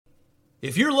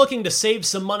If you're looking to save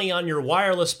some money on your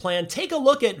wireless plan, take a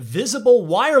look at Visible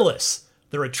Wireless.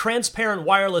 They're a transparent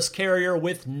wireless carrier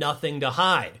with nothing to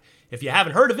hide. If you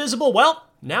haven't heard of Visible, well,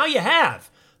 now you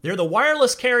have. They're the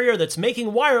wireless carrier that's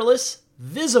making wireless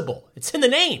visible. It's in the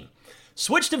name.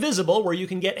 Switch to Visible, where you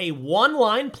can get a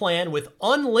one-line plan with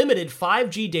unlimited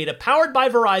 5G data powered by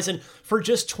Verizon for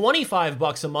just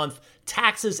 $25 a month,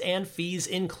 taxes and fees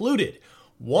included.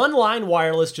 One-line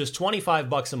wireless, just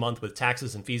 $25 a month with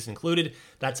taxes and fees included.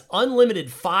 That's unlimited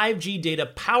 5G data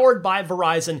powered by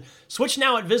Verizon. Switch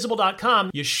now at Visible.com.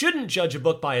 You shouldn't judge a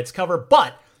book by its cover,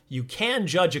 but you can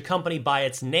judge a company by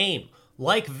its name,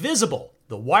 like Visible,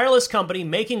 the wireless company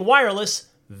making wireless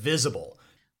visible.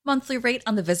 Monthly rate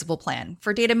on the Visible plan.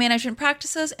 For data management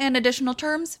practices and additional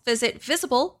terms, visit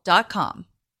Visible.com.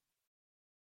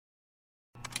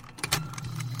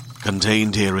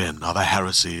 Contained herein are the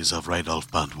heresies of Radolf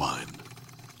Burntwine,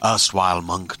 erstwhile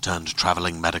monk turned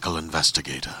traveling medical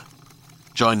investigator.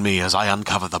 Join me as I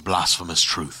uncover the blasphemous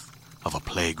truth of a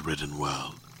plague-ridden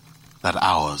world, that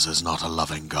ours is not a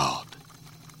loving God,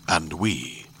 and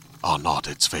we are not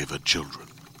its favored children.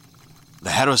 The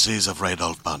heresies of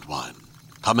Radolf Burntwine,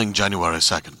 coming January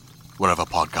 2nd, wherever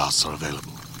podcasts are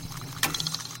available.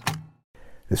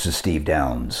 This is Steve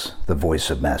Downs, the voice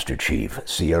of Master Chief,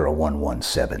 Sierra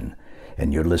 117,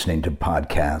 and you're listening to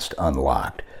Podcast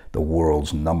Unlocked, the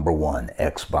world's #1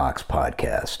 Xbox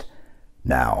podcast.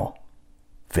 Now,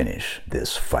 finish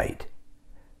this fight.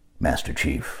 Master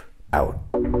Chief, out.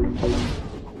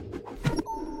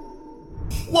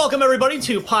 Welcome, everybody,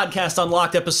 to Podcast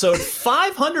Unlocked, episode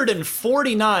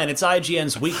 549. It's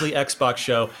IGN's weekly Xbox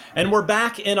show, and we're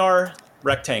back in our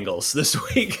rectangles this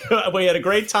week. We had a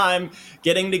great time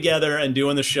getting together and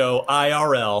doing the show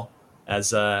IRL, as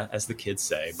the kids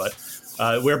say. But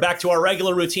we're back to our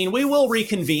regular routine. We will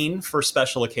reconvene for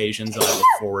special occasions, and I look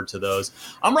forward to those.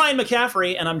 I'm Ryan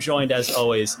McCaffrey, and I'm joined, as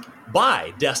always,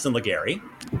 by Destin Legary.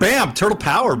 Bam! Turtle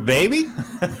power, baby!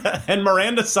 And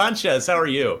Miranda Sanchez. How are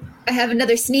you? I have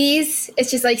another sneeze.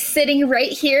 It's just like sitting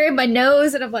right here in my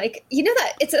nose, and I'm like, you know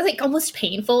that it's like almost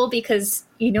painful because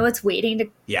you know it's waiting to.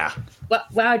 Yeah.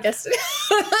 Wow, Dustin.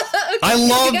 I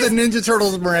love the Ninja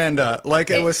Turtles, Miranda. Like,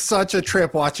 okay. It was such a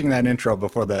trip watching that intro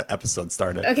before the episode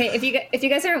started. Okay, if you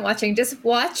guys aren't watching, just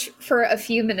watch for a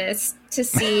few minutes to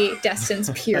see Destin's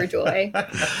pure joy.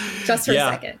 Just for a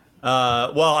second.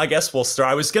 Well, I guess we'll start.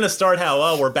 I was going to start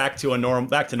how we're back to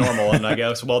normal, and I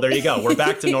guess there you go. We're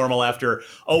back to normal after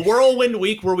a whirlwind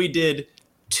week where we did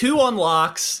 2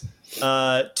 unlocks, 2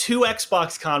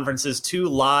 Xbox conferences, 2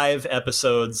 live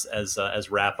episodes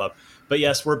as wrap up. But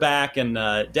yes, we're back, and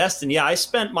Destin, I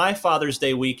spent my Father's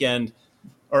Day weekend,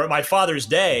 or my Father's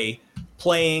Day,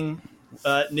 playing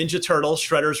Ninja Turtles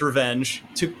Shredder's Revenge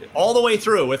all the way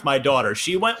through with my daughter.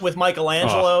 She went with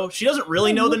Michelangelo. She doesn't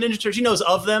really know the Ninja Turtles. She knows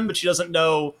of them, but she doesn't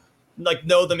know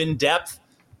them in depth.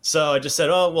 So I just said,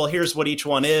 here's what each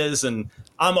one is. And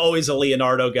I'm always a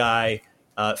Leonardo guy.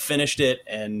 Finished it.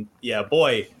 And yeah,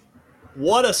 boy,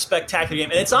 what a spectacular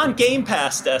game. And it's on Game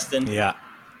Pass, Destin.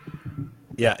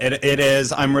 Yeah, it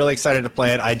is. I'm really excited to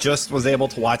play it. I just was able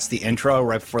to watch the intro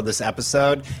right before this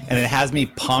episode, and it has me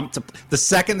pumped. The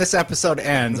second this episode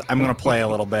ends, I'm going to play a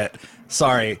little bit.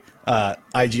 Sorry,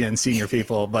 IGN senior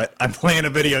people, but I'm playing a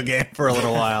video game for a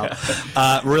little while.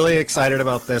 Really excited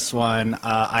about this one.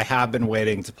 I have been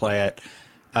waiting to play it.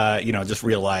 Just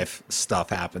real life stuff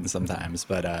happens sometimes,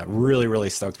 but really, really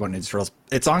stoked about Ninja Turtles.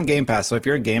 It's on Game Pass, so if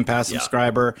you're a Game Pass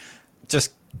subscriber,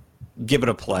 just give it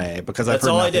a play, because that's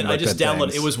all I did. I just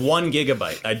downloaded. It was 1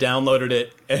 gigabyte. I downloaded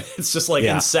it, and it's just like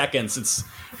in seconds. It's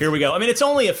here we go. I mean, it's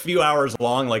only a few hours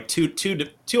long, like two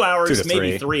hours,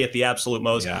 maybe 3 at the absolute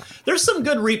most. Yeah. There's some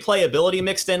good replayability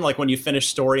mixed in, like when you finish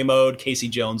story mode, Casey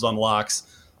Jones unlocks.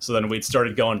 So then we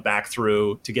started going back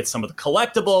through to get some of the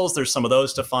collectibles. There's some of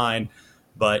those to find,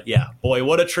 but yeah, boy,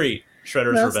 what a treat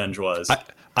Shredder's Revenge was.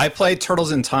 I played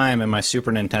Turtles in Time in my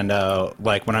Super Nintendo,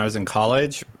 like when I was in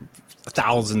college,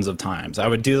 thousands of times. I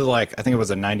would do I think it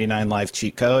was a 99 life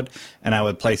cheat code, and I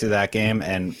would play through that game,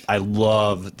 and I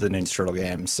love the Ninja Turtle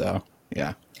games. So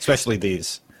yeah, especially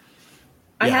these.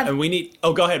 And we need.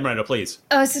 Oh, go ahead, Miranda, please.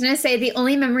 I was just gonna say the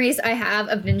only memories I have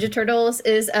of Ninja Turtles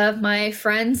is of my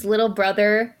friend's little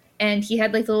brother, and he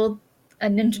had little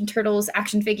Ninja Turtles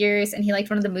action figures, and he liked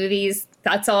one of the movies.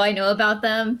 That's all I know about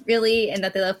them, really, and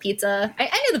that they love pizza. I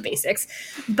know the basics,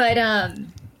 but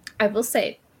I will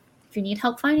say, if you need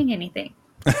help finding anything,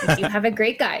 you have a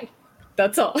great guide.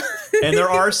 That's all. And there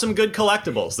are some good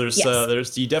collectibles.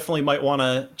 There's you definitely might want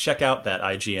to check out that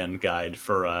IGN guide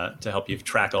for to help you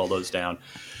track all those down.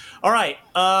 All right,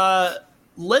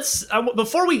 let's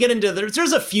before we get into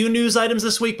there's a few news items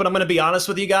this week, but I'm going to be honest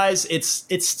with you guys.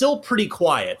 It's still pretty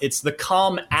quiet. It's the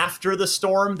calm after the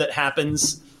storm that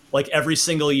happens like every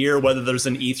single year, whether there's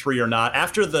an E3 or not.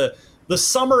 After the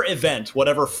summer event,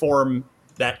 whatever form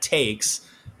that takes.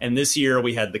 And this year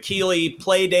we had the Keighley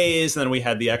Play Days, and then we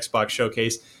had the Xbox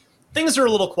Showcase. Things are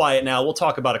a little quiet now. We'll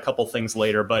talk about a couple things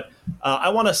later, but I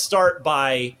want to start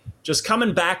by just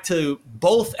coming back to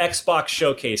both Xbox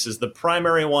Showcases, the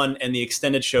primary one and the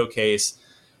extended showcase,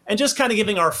 and just kind of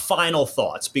giving our final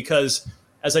thoughts. Because,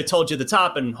 as I told you at the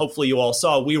top, and hopefully you all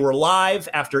saw, we were live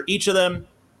after each of them.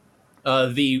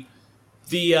 The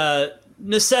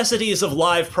necessities of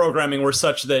live programming were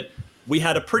such that we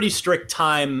had a pretty strict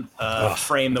time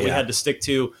frame that we had to stick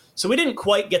to. So we didn't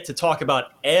quite get to talk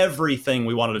about everything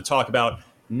we wanted to talk about.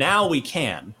 Now we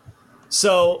can.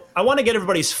 So I want to get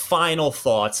everybody's final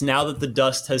thoughts now that the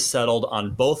dust has settled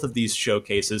on both of these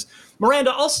showcases.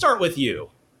 Miranda, I'll start with you.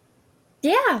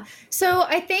 Yeah. So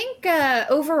I think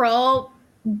overall,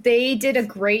 they did a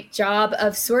great job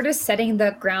of sort of setting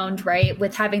the ground right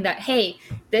with having that, hey,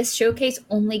 this showcase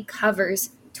only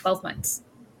covers 12 months.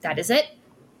 That is it.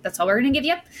 That's all we're going to give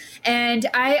you. And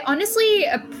I honestly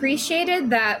appreciated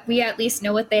that we at least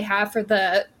know what they have for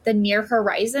the near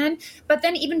horizon. But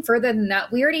then even further than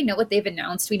that, we already know what they've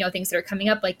announced. We know things that are coming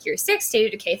up like Year 6, State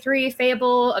of Decay 3,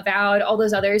 Fable, Avowed, all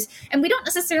those others. And we don't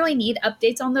necessarily need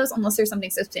updates on those unless there's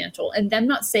something substantial. And them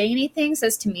not saying anything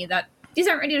says to me that these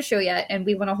aren't ready to show yet. And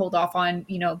we want to hold off on,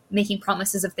 making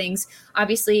promises of things.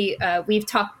 Obviously, we've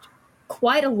talked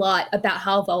quite a lot about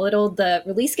how volatile the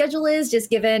release schedule is, just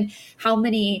given how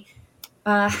many,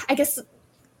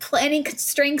 planning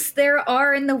constraints there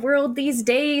are in the world these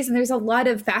days. And there's a lot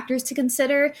of factors to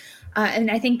consider. And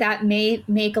I think that may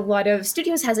make a lot of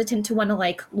studios hesitant to want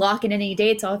to lock in any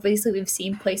dates. Obviously, we've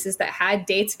seen places that had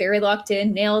dates very locked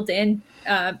in, nailed in,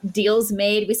 deals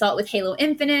made. We saw it with Halo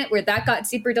Infinite, where that got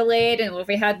super delayed. And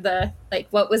we had the,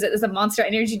 what was it? The Monster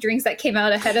Energy drinks that came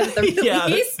out ahead of the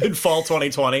release. In fall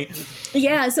 2020.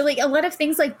 Yeah, so a lot of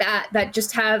things like that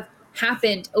just have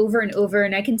happened over and over.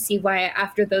 And I can see why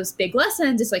after those big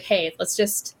lessons, it's hey,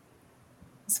 let's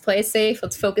play it safe.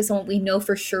 Let's focus on what we know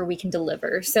for sure we can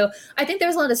deliver. So I think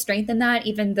there's a lot of strength in that,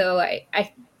 even though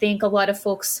I think a lot of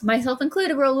folks, myself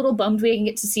included, were a little bummed we didn't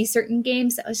get to see certain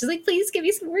games. I was just please give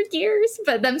me some more Gears.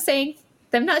 But them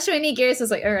not showing any Gears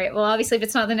was all right, well, obviously if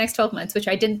it's not the next 12 months, which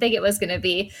I didn't think it was going to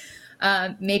be,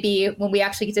 maybe when we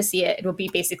actually get to see it, it will be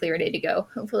basically ready to go.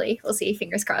 Hopefully. We'll see.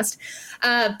 Fingers crossed.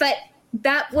 But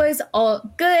that was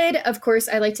all good. Of course,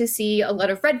 I like to see a lot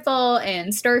of Redfall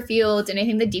and Starfield, and I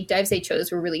think the deep dives they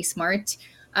chose were really smart.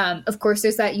 Of course,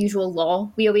 there's that usual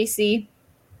lull we always see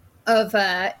of,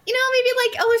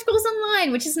 maybe Elder Scrolls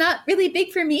Online, which is not really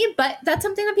big for me, but that's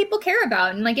something that people care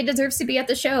about, and it deserves to be at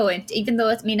the show. And even though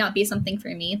it may not be something for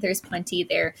me, there's plenty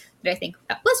there that I think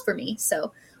that was for me.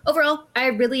 So overall, I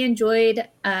really enjoyed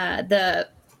the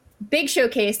big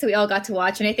showcase that we all got to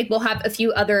watch, and I think we'll have a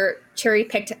few other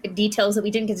cherry-picked details that we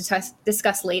didn't get to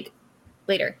discuss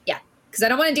later. Yeah, because I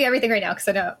don't want to do everything right now because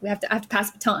I know I have to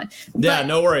pass the baton. Yeah,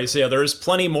 no worries. Yeah, there's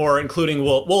plenty more, including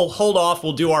we'll hold off.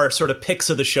 We'll do our sort of picks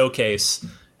of the showcase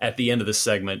at the end of this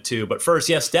segment too. But first,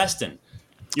 yes, Destin,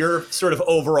 your sort of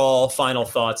overall final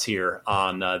thoughts here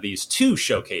on these two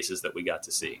showcases that we got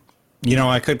to see.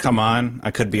 I could come on, I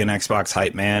could be an Xbox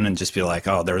hype man and just be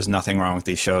there was nothing wrong with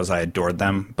these shows. I adored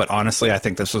them. But honestly, I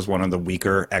think this was one of the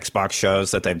weaker Xbox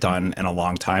shows that they've done in a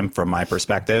long time from my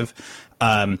perspective.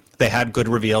 They had good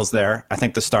reveals there. I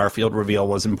think the Starfield reveal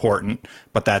was important,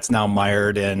 but that's now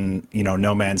mired in,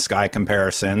 No Man's Sky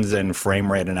comparisons and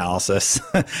frame rate analysis.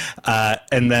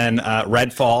 And then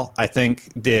Redfall, I think,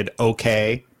 did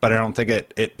okay, but I don't think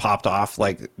it popped off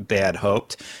like they had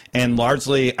hoped. And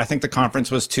largely, I think the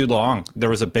conference was too long. There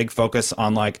was a big focus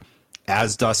on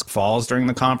As Dusk Falls during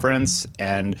the conference,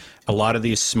 and a lot of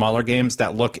these smaller games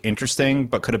that look interesting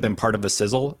but could have been part of a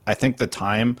sizzle. I think the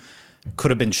time could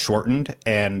have been shortened,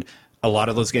 and a lot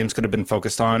of those games could have been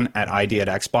focused on at ID at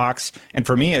Xbox. And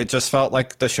for me, it just felt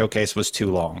like the showcase was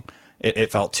too long.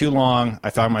 It felt too long.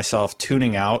 I found myself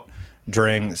tuning out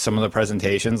during some of the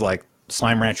presentations, like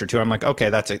Slime Rancher 2. I'm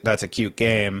okay, that's a cute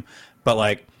game,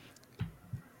 but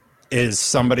is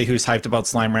somebody who's hyped about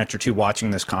Slime Rancher 2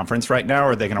 watching this conference right now,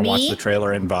 or are they going to watch the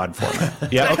trailer in VOD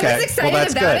format? Yeah, okay. I was excited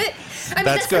that's about good. it.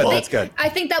 That's good. Like, that's good. I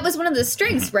think that was one of the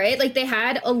strengths, right? They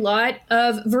had a lot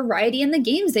of variety in the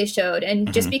games they showed,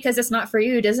 and just because it's not for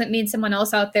you doesn't mean someone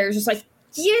else out there is just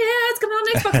yeah, it's coming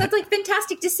on Xbox. That's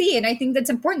fantastic to see, and I think that's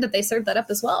important that they serve that up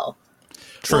as well.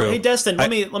 True. Well, hey, Destin, let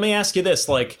me ask you this: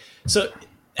 so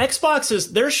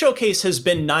Xbox's their showcase has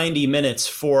been 90 minutes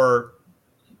for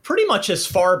pretty much as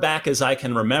far back as I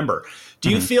can remember. Do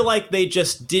you feel like they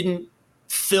just didn't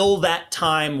fill that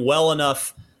time well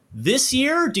enough this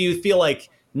year? Do you feel like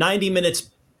 90 minutes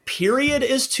period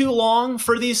is too long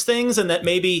for these things, and that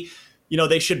maybe,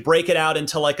 they should break it out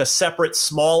into like a separate,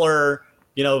 smaller,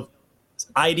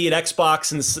 ID at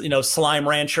Xbox and, Slime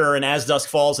Rancher and As Dusk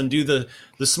Falls, and do the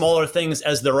smaller things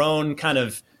as their own kind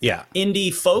of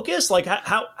indie focus? Like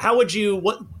how would you,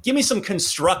 give me some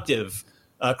constructive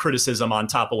criticism on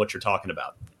top of what you're talking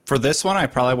about. For this one, I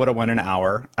probably would have went an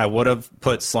hour. I would have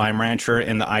put Slime Rancher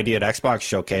in the ID at Xbox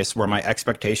showcase where my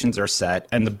expectations are set.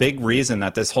 And the big reason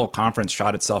that this whole conference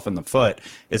shot itself in the foot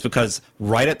is because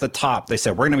right at the top, they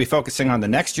said, we're going to be focusing on the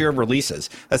next year of releases.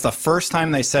 That's the first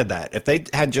time they said that. If they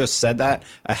had just said that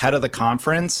ahead of the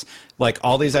conference, like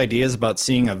all these ideas about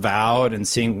seeing Avowed and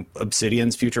seeing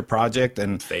Obsidian's future project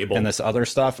and Fable and this other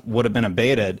stuff would have been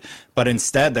abated. But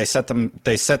instead, they set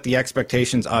the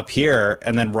expectations up here,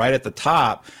 and then right at the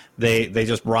top, they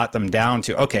just brought them down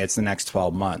to, okay, it's the next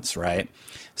 12 months, right?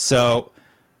 So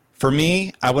for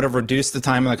me, I would have reduced the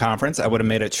time of the conference. I would have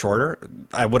made it shorter.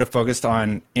 I would have focused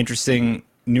on interesting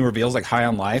new reveals like High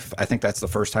on Life. I think that's the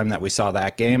first time that we saw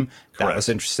that game. That was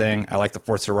interesting. I like the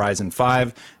Forza Horizon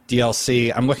 5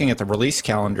 DLC. I'm looking at the release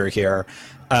calendar here.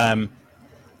 And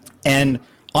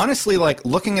honestly, like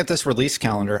looking at this release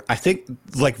calendar, I think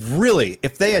like really,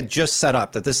 if they had just set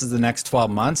up that this is the next 12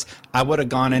 months, I would have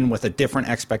gone in with a different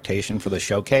expectation for the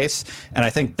showcase. And I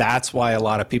think that's why a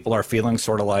lot of people are feeling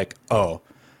sort of like, oh,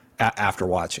 after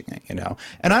watching it,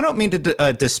 And I don't mean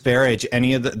to disparage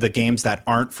any of the games that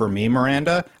aren't for me,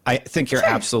 Miranda. I think you're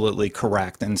absolutely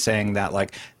correct in saying that,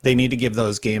 like, they need to give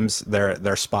those games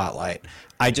their spotlight.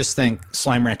 I just think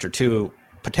Slime Rancher 2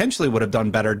 potentially would have done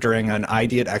better during an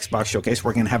ID at Xbox showcase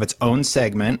where it can have its own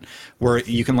segment where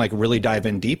you can, like, really dive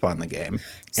in deep on the game.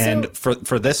 And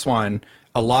for this one,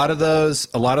 a lot of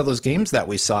those games that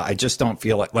we saw, I just don't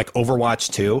feel like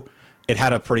Overwatch 2, it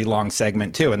had a pretty long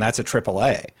segment too, and that's a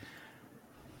AAA.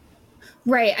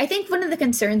 Right. I think one of the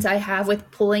concerns I have with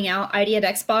pulling out ID at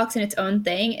Xbox and its own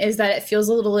thing is that it feels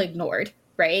a little ignored,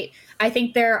 right? I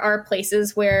think there are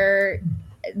places where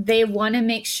they want to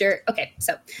make sure. Okay,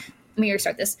 so let me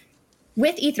restart this.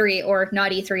 With E3, or not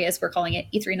E3 as we're calling it,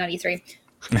 E3, not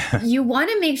E3, you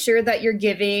want to make sure that you're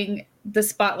giving the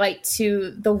spotlight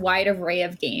to the wide array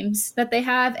of games that they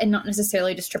have and not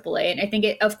necessarily just AAA. And I think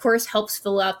it, of course, helps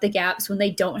fill out the gaps when they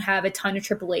don't have a ton of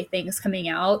AAA things coming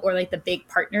out or like the big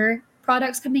partner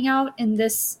products coming out in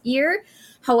this year.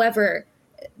 However,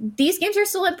 these games are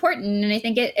still important, and I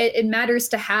think it matters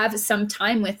to have some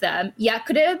time with them. Yeah,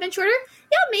 could it have been shorter?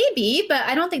 Yeah, maybe, but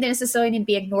I don't think they necessarily need to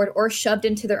be ignored or shoved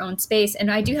into their own space.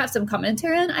 And I do have some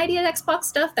commentary on ID at Xbox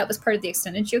stuff that was part of the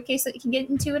extended showcase that you can get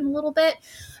into in a little bit.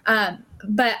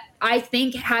 But I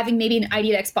think having maybe an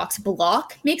ID at Xbox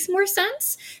block makes more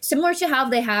sense, similar to how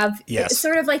they have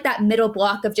sort of like that middle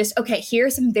block of just, okay,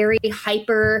 here's some very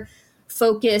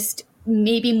hyper-focused,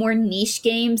 maybe more niche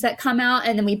games that come out,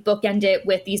 and then we bookend it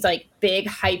with these like big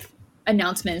hype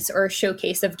announcements or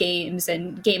showcase of games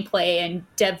and gameplay and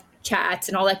dev chats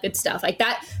and all that good stuff. Like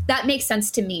that makes sense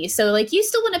to me. So like you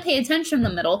still want to pay attention in the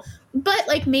middle, but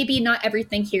like maybe not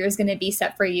everything here is going to be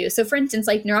set for you. So for instance,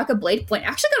 like Naraka Blade Point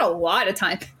actually got a lot of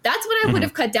time. That's when I would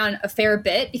have cut down a fair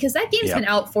bit, because that game's been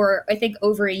out for I think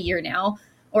over a year now,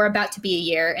 or about to be a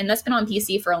year, and that's been on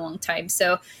PC for a long time.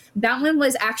 So that one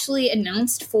was actually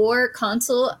announced for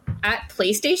console at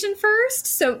PlayStation first,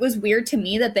 so it was weird to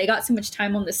me that they got so much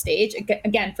time on the stage,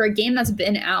 again, for a game that's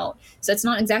been out, so it's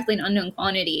not exactly an unknown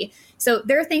quantity. So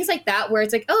there are things like that where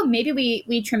it's like, oh, maybe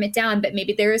we trim it down, but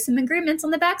maybe there is some agreements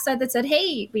on the backside that said,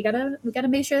 hey, we gotta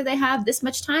make sure they have this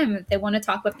much time if they want to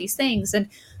talk about these things. And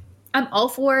I'm all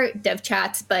for dev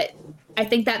chats, but I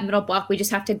think that middle block, we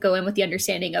just have to go in with the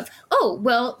understanding of, oh,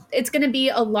 well, it's going to be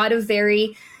a lot of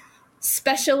very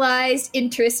specialized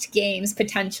interest games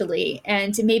potentially,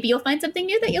 and maybe you'll find something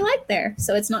new that you like there.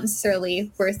 So it's not necessarily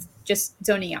worth just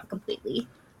zoning out completely.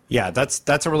 Yeah,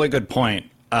 that's a really good point.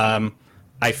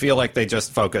 I feel like they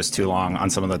just focus too long on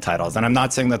some of the titles, and I'm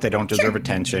not saying that they don't deserve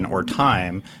attention or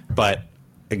time, but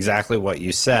exactly what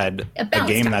you said, a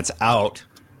game that's out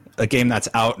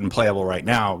and playable right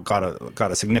now got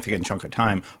a significant chunk of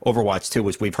time. Overwatch 2,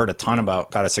 which we've heard a ton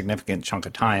about, got a significant chunk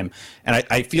of time. And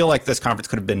I feel like this conference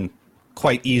could have been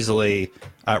quite easily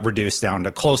reduced down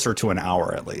to closer to an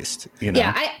hour at least.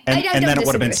 Yeah, and then it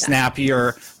would have been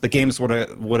snappier. The games would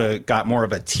have got more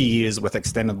of a tease with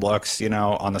extended looks,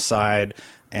 on the side.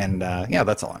 And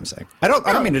that's all I'm saying. I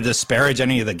don't mean to disparage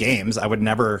any of the games. I would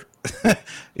never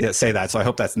say that. So I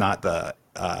hope that's not the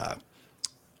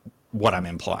what I'm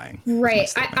implying. Right.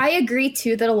 I agree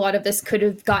too that a lot of this could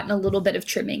have gotten a little bit of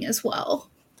trimming as well.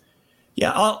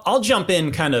 Yeah, I'll jump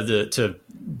in kind of to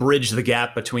bridge the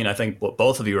gap between, I think, what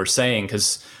both of you are saying,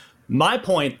 because my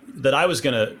point that I was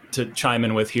going to chime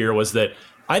in with here was that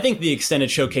I think the extended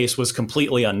showcase was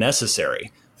completely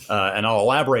unnecessary, and I'll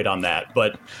elaborate on that.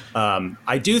 But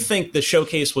I do think the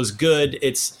showcase was good.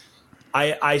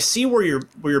 I see where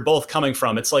you're both coming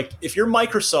from. It's like if you're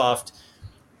Microsoft,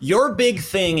 your big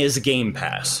thing is Game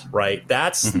Pass, right?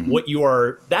 That's what you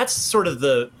are. That's sort of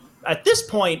at this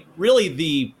point, really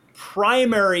the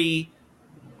primary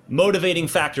motivating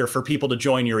factor for people to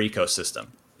join your ecosystem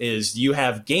is you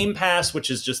have Game Pass, which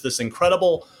is just this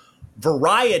incredible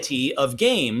variety of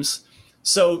games.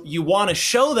 So you want to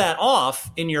show that off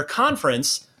in your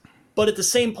conference, but at the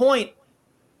same point,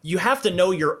 you have to know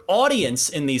your audience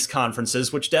in these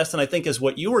conferences, which, Destin, I think is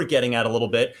what you were getting at a little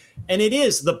bit. And it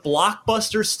is the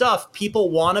blockbuster stuff.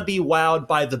 People want to be wowed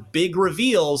by the big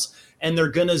reveals, and they're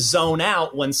going to zone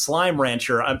out when Slime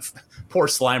Rancher, poor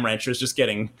Slime Rancher is just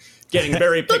getting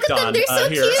very picked on so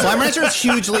here. cute. Slime Rancher is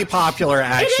hugely popular,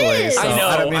 actually. It is. So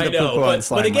I don't mean to poo-poo on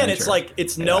Slime but again, Rancher. it's like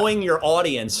it's knowing your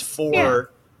audience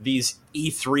for these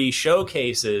E3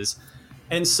 showcases.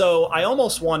 And so I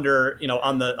almost wonder,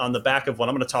 on the back of what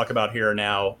I'm going to talk about here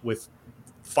now with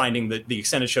finding the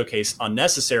extended showcase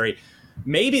unnecessary,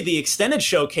 maybe the extended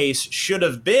showcase should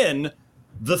have been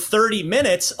the 30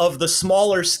 minutes of the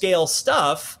smaller scale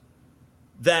stuff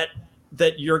that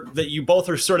you both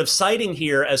are sort of citing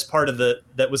here as part of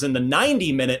that was in the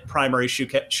 90-minute primary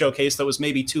showcase that was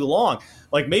maybe too long.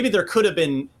 Like maybe that could have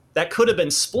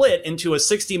been split into a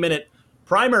 60-minute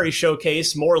primary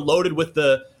showcase, more loaded with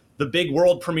the big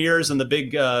world premieres and the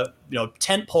big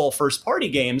tentpole first party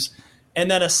games, and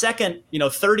then a second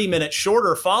 30-minute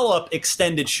shorter follow-up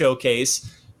extended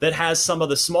showcase that has some of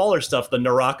the smaller stuff, the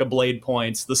Naraka Blade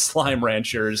Points, the Slime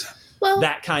Ranchers,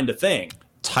 that kind of thing.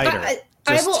 tighter.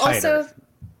 I will tighter. also,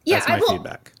 yeah, That's my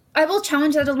feedback. I will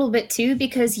challenge that a little bit too,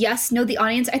 because yes, know the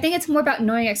audience. I think it's more about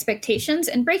knowing expectations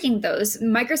and breaking those.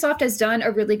 Microsoft has done a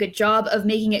really good job of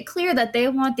making it clear that they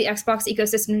want the Xbox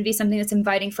ecosystem to be something that's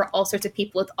inviting for all sorts of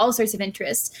people with all sorts of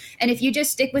interests. And if you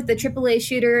just stick with the AAA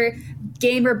shooter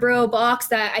gamer bro box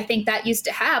that I think that used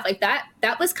to have, like that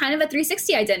was kind of a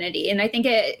 360 identity. And I think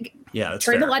it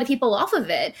turned a lot of people off of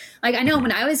it. Like I know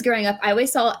when I was growing up, I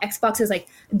always saw Xbox as like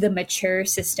the mature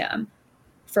system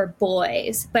for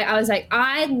boys, but I was like,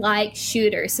 I like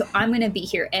shooters, so I'm gonna be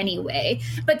here anyway.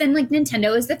 But then like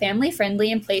Nintendo is the family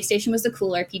friendly and PlayStation was the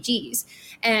cool RPGs,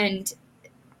 and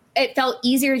it felt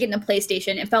easier to get into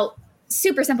PlayStation. It felt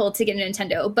super simple to get into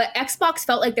Nintendo, but Xbox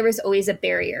felt like there was always a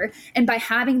barrier. And by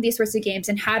having these sorts of games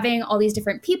and having all these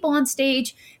different people on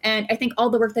stage, and I think all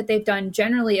the work that they've done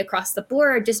generally across the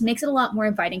board just makes it a lot more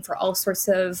inviting for all sorts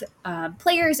of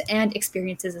players and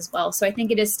experiences as well. So I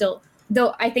think it is still,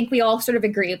 though I think we all sort of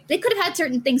agree, they could have had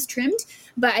certain things trimmed,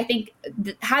 but I think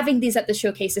having these at the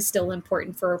showcase is still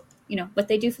important for, what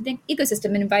they do for the ecosystem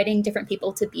and inviting different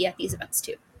people to be at these events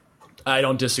too. I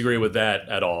don't disagree with that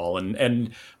at all.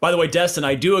 And by the way, Destin,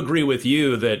 I do agree with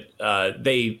you that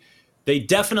they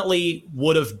definitely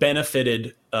would have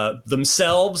benefited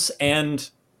themselves and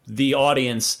the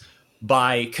audience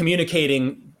by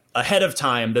communicating ahead of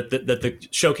time that the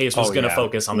showcase was going to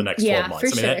focus on the next 12 months.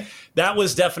 For sure. That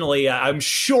was definitely, I'm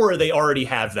sure they already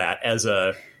have that as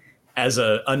a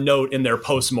note in their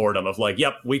postmortem of like,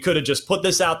 yep, we could have just put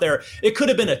this out there. It could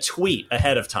have been a tweet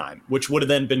ahead of time, which would have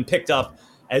then been picked up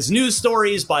as news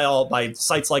stories by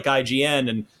sites like IGN,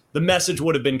 and the message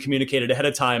would have been communicated ahead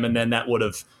of time, and then that would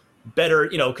have better,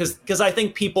 because I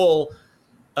think people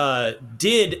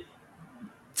did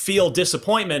feel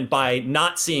disappointment by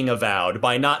not seeing Avowed,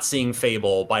 by not seeing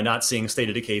Fable, by not seeing State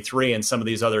of Decay 3 and some of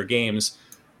these other games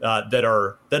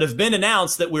that have been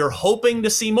announced that we're hoping to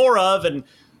see more of. And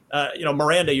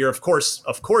Miranda, you're of course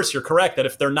you're correct that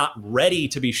if they're not ready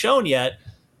to be shown yet,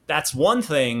 that's one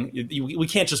thing. We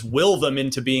can't just will them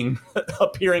into being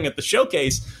appearing at the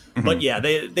showcase. Mm-hmm. But yeah,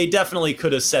 they definitely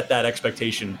could have set that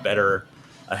expectation better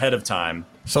ahead of time.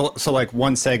 So like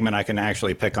one segment I can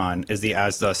actually pick on is the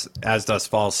As Dusk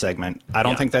Falls segment. I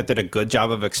don't think that did a good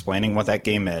job of explaining what that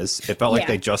game is. It felt like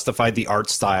they justified the art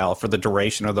style for the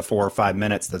duration of the 4 or 5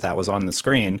 minutes that was on the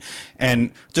screen.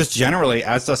 And just generally,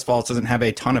 As Dusk Falls doesn't have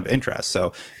a ton of interest.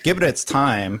 So give it its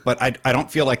time, but I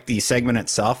don't feel like the segment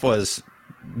itself was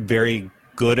very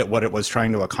good at what it was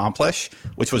trying to accomplish,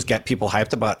 which was get people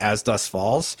hyped about As Dusk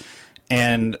Falls.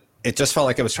 And it just felt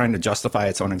like it was trying to justify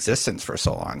its own existence for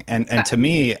so long. And to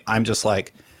me, I'm just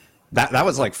like, that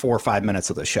was like 4 or 5 minutes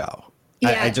of the show.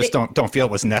 Yeah, I just don't feel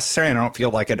it was necessary, and I don't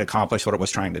feel like it accomplished what it was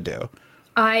trying to do.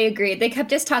 I agree. They kept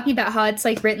just talking about how it's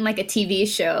like written like a TV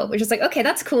show, which is like, okay,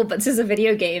 that's cool, but this is a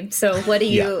video game. So what do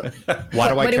you... Why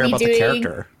do I care about the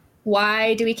character?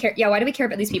 why do we care? Yeah, why do we care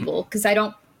about these people? Because I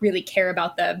don't really care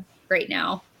about them right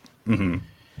now. Mm-hmm.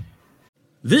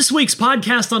 This week's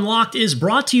Podcast Unlocked is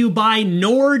brought to you by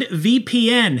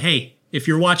NordVPN. Hey, if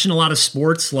you're watching a lot of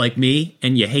sports like me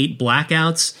and you hate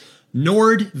blackouts,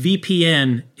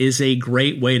 NordVPN is a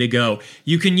great way to go.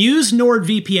 You can use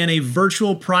NordVPN, a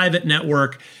virtual private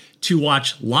network, to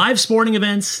watch live sporting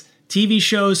events, TV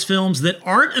shows, films that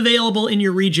aren't available in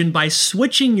your region by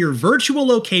switching your virtual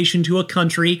location to a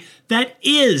country that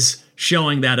is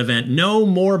showing that event. No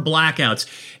more blackouts.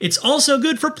 It's also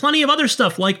good for plenty of other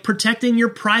stuff like protecting your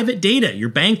private data, your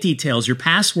bank details, your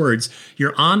passwords,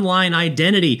 your online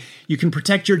identity. You can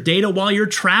protect your data while you're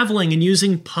traveling and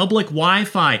using public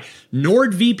Wi-Fi.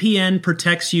 NordVPN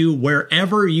protects you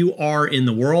wherever you are in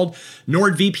the world.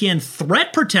 NordVPN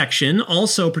Threat Protection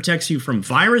also protects you from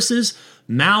viruses,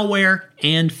 malware,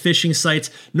 and phishing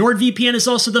sites. NordVPN is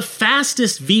also the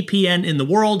fastest VPN in the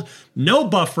world. No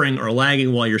buffering or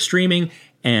lagging while you're streaming,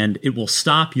 and it will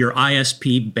stop your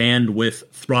ISP bandwidth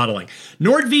throttling.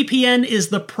 NordVPN is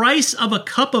the price of a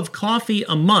cup of coffee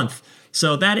a month,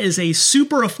 so that is a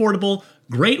super affordable,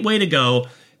 great way to go.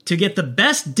 To get the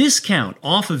best discount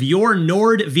off of your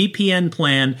NordVPN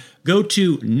plan, go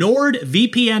to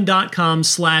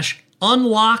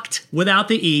nordvpn.com/unlocked without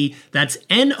the E. That's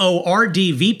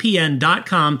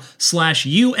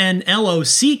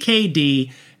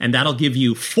nordvpn.com/UNLOCKD, and that'll give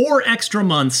you 4 extra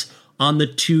months on the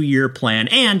 2-year plan.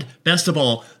 And best of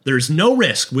all, there's no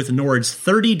risk with Nord's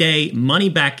 30-day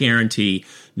money-back guarantee.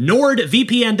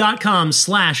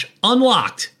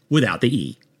 nordvpn.com/unlocked without the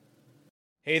E.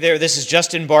 Hey there, this is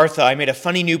Justin Bartha. I made a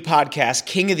funny new podcast,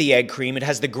 King of the Egg Cream. It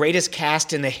has the greatest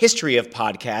cast in the history of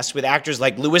podcasts with actors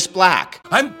like Louis Black.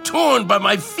 I'm torn by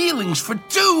my feelings for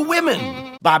 2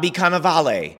 women. Bobby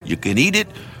Cannavale. You can eat it,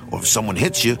 or if someone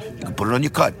hits you, you can put it on your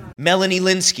cut. Melanie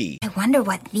Linsky. I wonder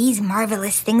what these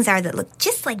marvelous things are that look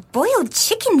just like boiled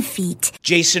chicken feet.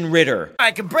 Jason Ritter.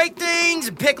 I can break things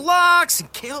and pick locks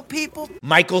and kill people.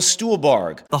 Michael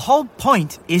Stuhlbarg. The whole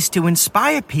point is to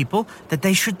inspire people that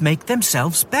they should make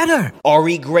themselves better.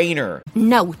 Ari Grainer.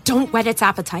 No, don't whet its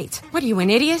appetite. What are you, an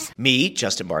idiot? Me,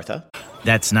 Justin Bartha.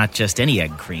 That's not just any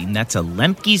egg cream, that's a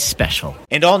Lemke's special.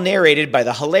 And all narrated by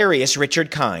the hilarious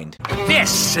Richard Kind.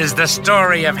 This is the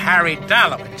story of Harry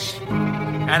Dalowitz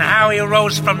and how he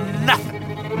rose from nothing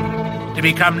to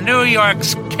become New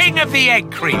York's King of the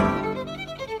Egg Cream.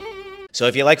 So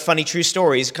if you like funny true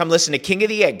stories, come listen to King of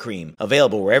the Egg Cream,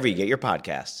 available wherever you get your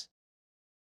podcasts.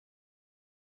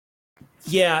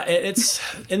 Yeah, it's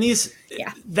in these.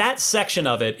 Yeah. That section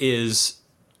of it is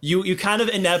you kind of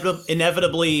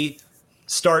inevitably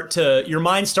your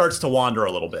mind starts to wander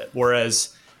a little bit.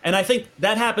 Whereas, and I think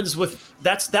that happens with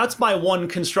that's my one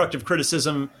constructive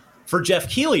criticism for Jeff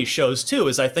Keighley's shows too.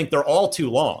 Is I think they're all too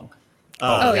long.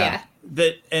 Yeah.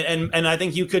 That and I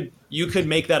think you could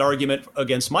make that argument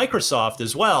against Microsoft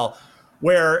as well.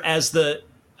 Whereas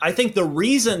I think the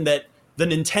reason that the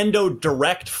Nintendo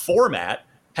Direct format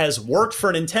has worked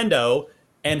for Nintendo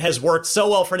and has worked so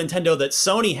well for Nintendo that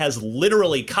Sony has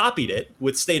literally copied it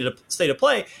with State of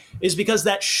Play is because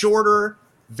that shorter,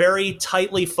 very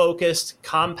tightly focused,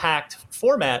 compact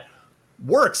format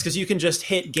works because you can just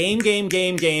hit game,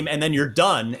 and then you're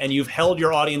done, and you've held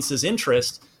your audience's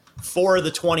interest for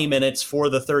the 20 minutes, for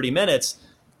the 30 minutes.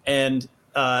 And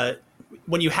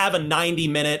when you have a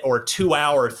 90-minute or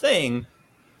 2-hour thing,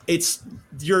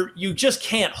 you just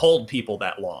can't hold people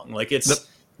that long. Like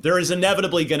there is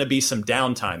inevitably going to be some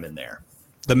downtime in there.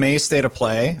 The May State of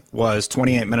Play was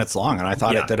 28 minutes long, and I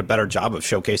thought it did a better job of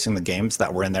showcasing the games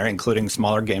that were in there, including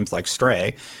smaller games like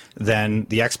Stray, than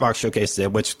the Xbox Showcase did,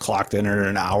 which clocked in at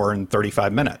an hour and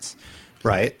 35 minutes.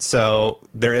 Right? So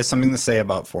there is something to say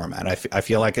about format. I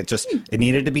feel like it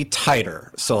needed to be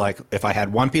tighter. So like if I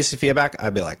had one piece of feedback,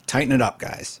 I'd be like, tighten it up,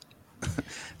 guys.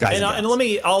 And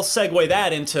I'll segue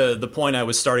that into the point I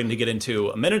was starting to get into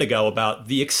a minute ago about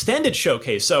the extended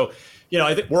showcase. So,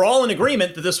 I think we're all in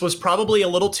agreement that this was probably a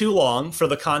little too long for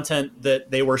the content that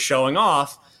they were showing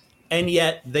off. And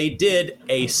yet they did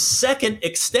a second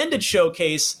extended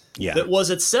showcase that was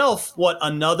itself,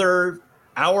 another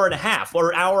hour and a half,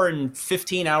 or hour and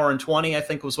 15, hour and 20, I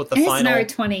think was what the final an hour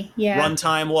 20,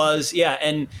 runtime was. Yeah.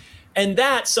 And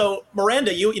that, so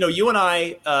Miranda, you and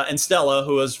I and Stella,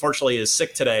 who unfortunately is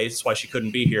sick today, that's why she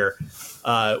couldn't be here.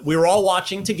 We were all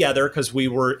watching together because we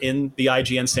were in the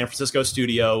IGN San Francisco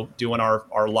studio doing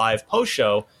our live post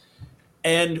show.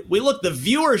 And we looked, the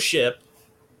viewership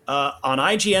on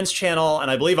IGN's channel,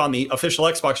 and I believe on the official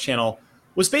Xbox channel,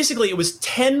 was basically, it was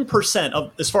 10%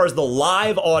 of, as far as the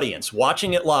live audience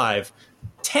watching it live,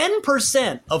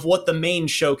 10% of what the main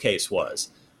showcase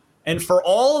was. And for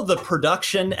all of the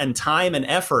production and time and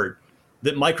effort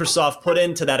that Microsoft put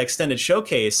into that extended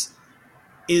showcase,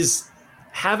 is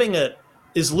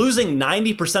losing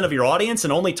 90% of your audience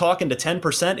and only talking to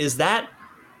 10%, is that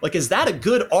a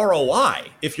good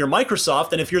ROI? If you're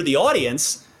Microsoft and if you're the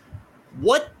audience,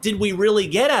 what did we really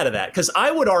get out of that? Because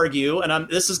I would argue, and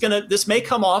this may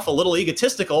come off a little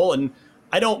egotistical, and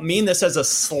I don't mean this as a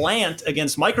slant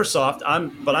against Microsoft.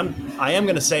 I am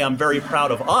going to say I'm very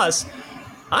proud of us.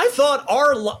 I thought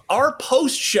our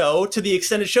post show to the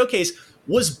extended showcase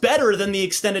was better than the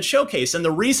extended showcase, and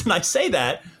the reason I say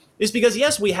that is because,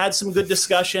 yes, we had some good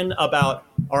discussion about,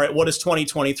 all right, what does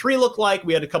 2023 look like?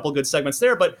 We had a couple of good segments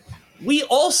there, but we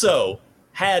also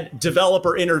had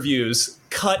developer interviews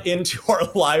cut into our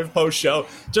live post show,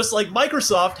 just like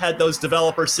Microsoft had those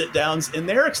developer sit downs in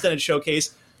their extended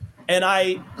showcase. And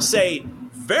I say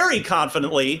very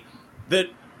confidently that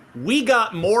we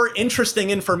got more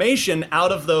interesting information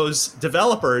out of those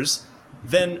developers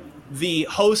than the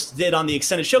host did on the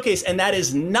extended showcase. And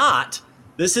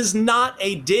this is not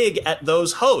a dig at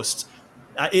those hosts.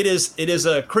 It is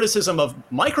a criticism of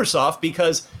Microsoft,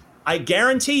 because I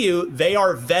guarantee you they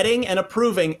are vetting and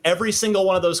approving every single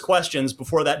one of those questions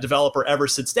before that developer ever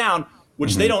sits down,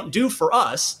 which they don't do for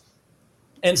us.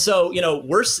 And so,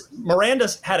 Miranda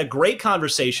had a great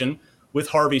conversation with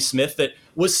Harvey Smith that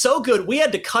was so good, we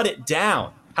had to cut it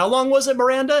down. How long was it,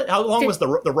 Miranda? How long was the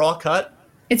raw cut?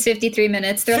 It's 53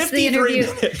 minutes. The rest of the interview,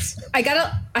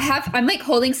 I'm like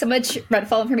holding so much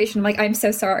Redfall information. I'm like, I'm so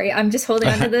sorry. I'm just holding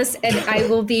onto this, and I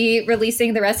will be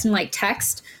releasing the rest in like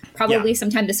text probably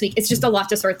sometime this week. It's just a lot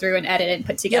to sort through and edit and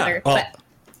put together.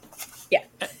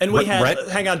 And we had,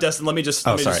 hang on, Destin, let me just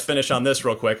finish on this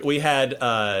real quick. We had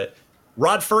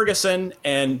Rod Ferguson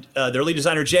and their lead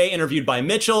designer Jay interviewed by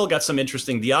Mitchell, got some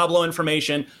interesting Diablo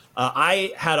information.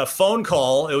 I had a phone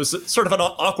call. It was sort of an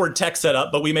awkward tech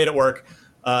setup, but we made it work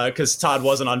because Todd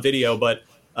wasn't on video. But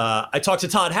I talked to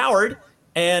Todd Howard,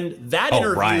 and that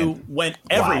interview went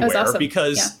everywhere awesome.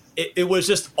 Because it was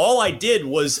just, all I did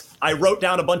was I wrote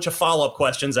down a bunch of follow-up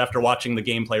questions after watching the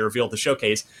gameplay reveal at the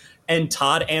showcase, and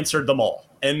Todd answered them all.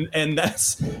 And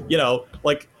that's,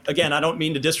 again, I don't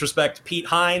mean to disrespect Pete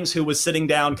Hines, who was sitting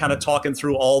down kind of talking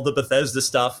through all the Bethesda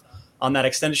stuff on that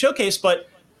extended showcase, but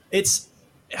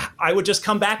I would just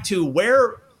come back to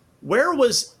where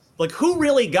was, who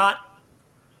really got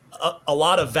a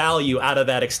lot of value out of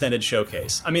that extended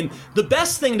showcase? I mean, the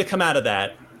best thing to come out of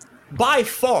that, by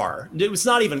far, it was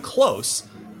not even close,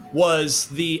 was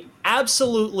the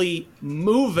absolutely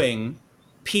moving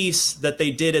piece that they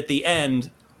did at the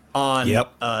end on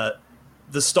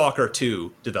the Stalker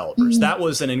 2 developers. That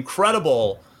was an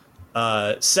incredible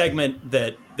segment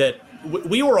that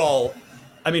we were all,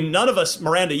 I mean, none of us,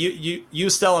 Miranda, you,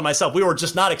 Stella, and myself, we were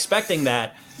just not expecting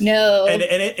that. No. And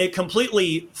it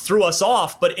completely threw us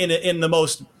off, but in the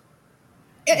most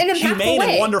humane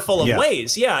and wonderful of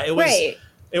ways. Yeah, it was. Right.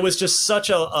 It was just such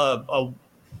a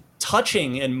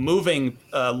touching and moving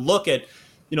look at,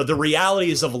 the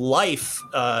realities of life,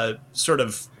 sort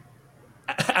of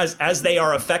as they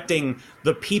are affecting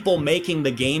the people making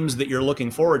the games that you're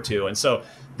looking forward to. And so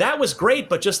that was great,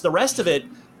 but just the rest of it,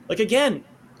 again,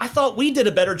 I thought we did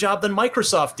a better job than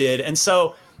Microsoft did. And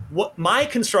so what my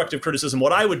constructive criticism,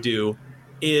 what I would do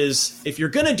is, if you're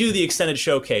going to do the extended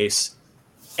showcase,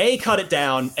 A, cut it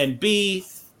down, and B,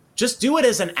 just do it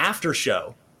as an after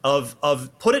show of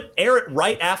air it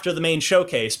right after the main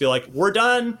showcase. Be like, we're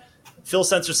done. Phil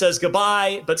Spencer says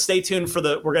goodbye, but stay tuned we're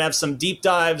going to have some deep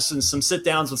dives and some sit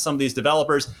downs with some of these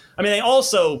developers. I mean, they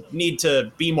also need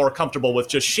to be more comfortable with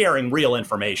just sharing real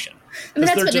information.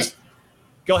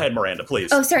 Go ahead, Miranda, please.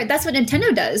 Oh, sorry. That's what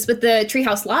Nintendo does with the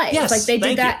Treehouse Live. Yes, they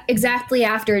did that exactly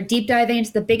after deep diving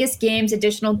into the biggest games,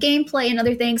 additional gameplay and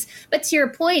other things. But to your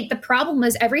point, the problem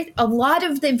was a lot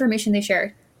of the information they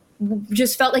shared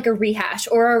just felt like a rehash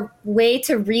or a way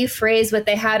to rephrase what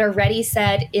they had already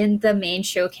said in the main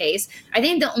showcase. I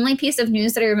think the only piece of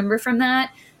news that I remember from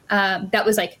that that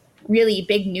was really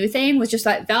big new thing was just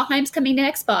that Valheim's coming to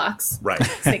Xbox. Right.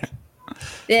 It's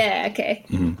yeah, okay.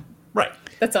 Mm-hmm. Right.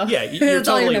 That's all. Yeah, you're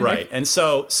totally right. And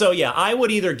so yeah, I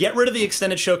would either get rid of the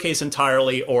extended showcase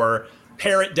entirely or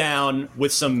pare it down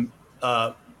with some,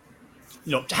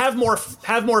 have more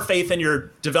faith in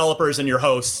your developers and your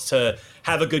hosts to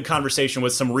have a good conversation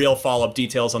with some real follow-up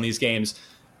details on these games,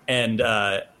 and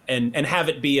have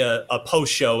it be a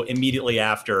post show immediately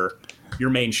after your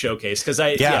main showcase. Because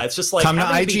it's just like, come to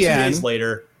IGN 2 days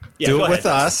later. Yeah, do it with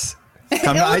us.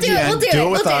 Come to IGN. Do it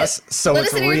with us. So Let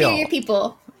it's us interview real. your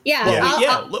people.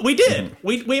 We did.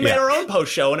 We made our own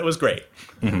post show, and it was great.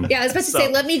 Mm-hmm. Yeah, I was about to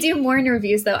say, let me do more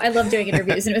interviews, though. I love doing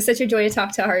interviews, and it was such a joy to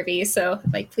talk to Harvey. So,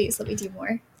 please, let me do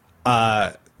more.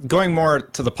 Going more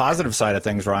to the positive side of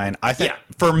things, Ryan, I think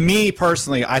for me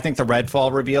personally, I think the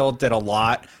Redfall reveal did a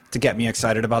lot to get me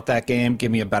excited about that game,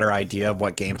 give me a better idea of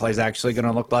what gameplay is actually going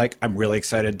to look like. I'm really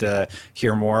excited to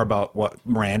hear more about what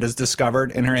Miranda's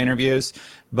discovered in her interviews.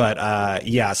 But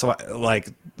so like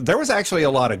there was actually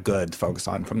a lot of good to focus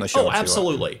on from the show. Oh,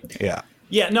 absolutely. Yeah.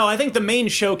 Yeah, no, I think the main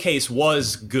showcase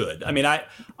was good. I mean,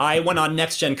 I went on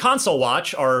Next Gen Console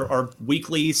Watch, our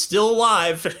weekly still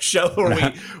live show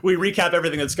where we recap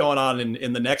everything that's going on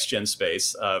in the next gen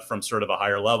space from sort of a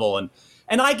higher level, and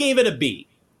I gave it a B,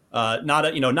 not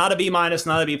a B minus,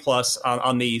 not a B plus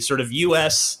on the sort of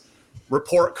US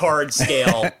report card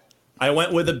scale. I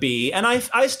went with a B, and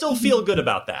I still feel good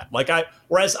about that. Like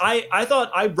whereas I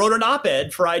thought I wrote an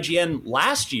op-ed for IGN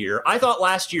last year. I thought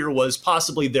last year was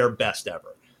possibly their best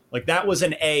ever. Like that was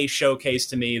an A showcase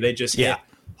to me. They just hit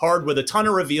hard with a ton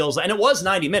of reveals, and it was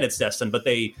 90 minutes, Destin, but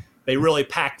they really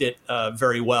packed it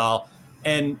very well.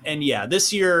 And yeah,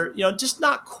 this year, just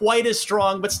not quite as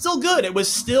strong, but still good. It was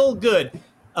still good,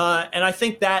 and I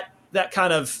think that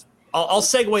kind of I'll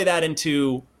segue that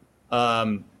into.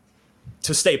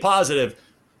 To stay positive,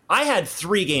 I had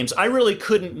 3 games. I really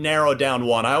couldn't narrow down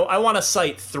one. I want to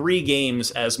cite 3 games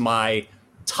as my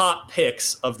top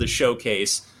picks of the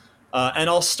showcase. And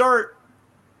I'll start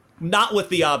not with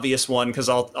the obvious one because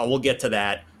we'll get to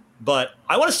that. But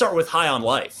I want to start with High on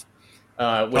Life,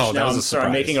 which now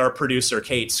I'm making our producer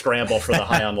Kate scramble for the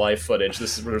High on Life footage.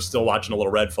 We're still watching a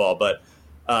little Redfall. But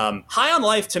High on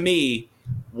Life to me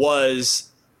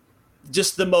was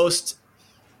just the most...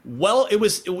 Well,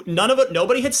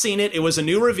 nobody had seen it. It was a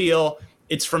new reveal.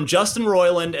 It's from Justin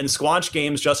Roiland and Squanch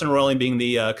Games, Justin Roiland being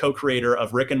the co-creator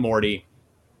of Rick and Morty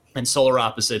and Solar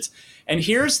Opposites. And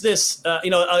here's this,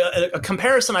 a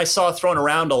comparison I saw thrown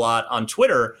around a lot on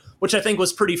Twitter, which I think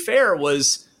was pretty fair,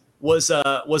 was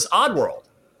Oddworld.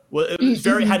 It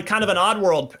was had kind of an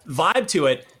Oddworld vibe to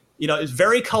it. It's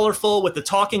very colorful with the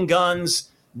talking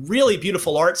guns, really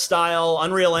beautiful art style,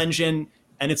 Unreal Engine.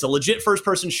 And it's a legit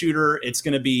first-person shooter. It's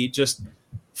going to be just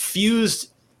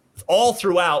fused all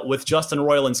throughout with Justin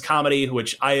Roiland's comedy,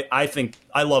 which I think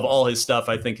I love all his stuff.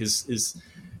 I think his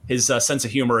sense of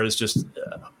humor is just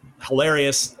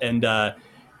hilarious. And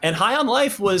High on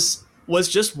Life was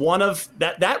just one of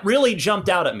that really jumped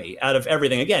out at me out of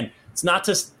everything. Again, it's not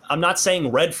just I'm not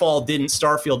saying Redfall didn't,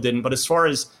 Starfield didn't, but as far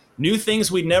as new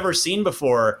things we'd never seen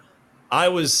before, I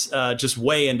was just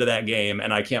way into that game,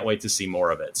 and I can't wait to see more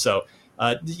of it. So.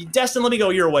 Destin, let me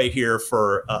go your way here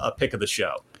for a pick of the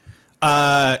show.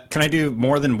 Can I do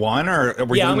more than one, or are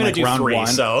we doing I'm going to do round 3. one?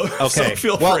 So okay,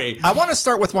 feel free. I want to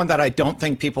start with one that I don't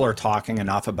think people are talking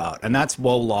enough about, and that's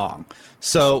Wo Long.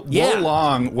 So Wo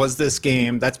Long was this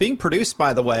game that's being produced,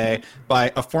 by the way,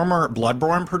 by a former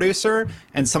Bloodborne producer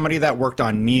and somebody that worked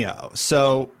on Nioh.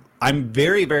 So I'm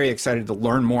very, very excited to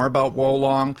learn more about Wo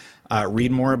Long.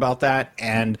 Read more about that,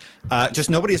 and just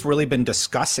nobody's really been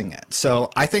discussing it.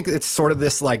 So I think it's sort of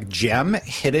this like gem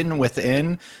hidden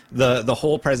within the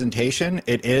whole presentation.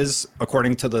 It is,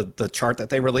 according to the chart that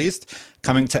they released,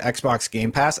 coming to Xbox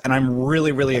Game Pass, and I'm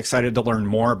really, really excited to learn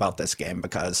more about this game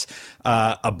because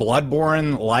a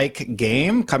Bloodborne-like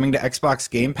game coming to Xbox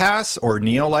Game Pass or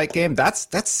Nioh-like game, that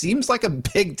seems like a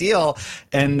big deal,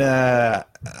 and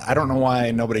I don't know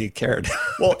why nobody cared.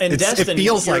 Well, and Destin, it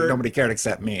feels like nobody cared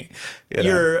except me.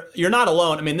 You're not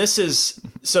alone. I mean, this is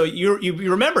so you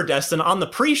remember, Destin, on the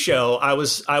pre-show, I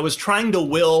was trying to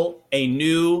will a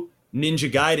new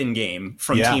Ninja Gaiden game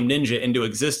from Team Ninja into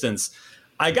existence.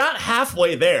 I got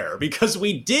halfway there because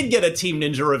we did get a Team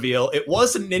Ninja reveal. It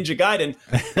wasn't Ninja Gaiden,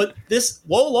 but this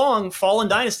Wo Long Fallen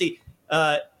Dynasty,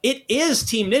 it is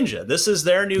Team Ninja. This is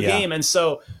their new game, and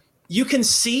so you can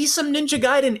see some Ninja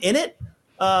Gaiden in it.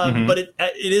 But it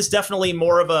is definitely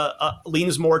more of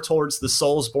leans more towards the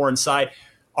Soulsborne side.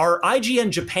 Our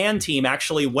IGN Japan team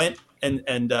actually went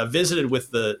and visited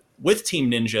with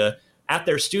Team Ninja at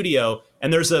their studio,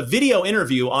 and there's a video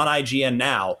interview on IGN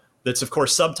now that's of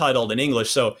course subtitled in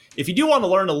English. So if you do want to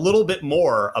learn a little bit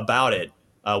more about it,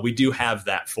 we do have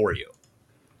that for you.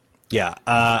 Yeah,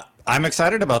 I'm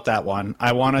excited about that one.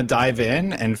 I want to dive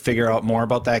in and figure out more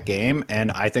about that game, and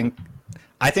I think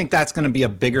that's going to be a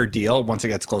bigger deal once it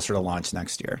gets closer to launch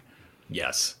next year.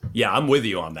 Yes. Yeah, I'm with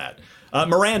you on that.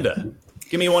 Miranda,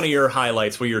 give me one of your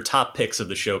highlights, one of your top picks of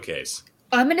the showcase.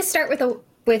 I'm going to start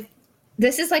with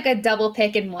this is like a double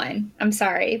pick in one. I'm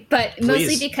sorry, but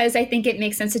mostly because I think it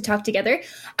makes sense to talk together.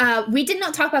 We did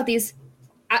not talk about these,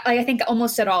 I think,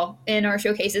 almost at all in our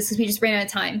showcases because we just ran out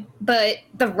of time. But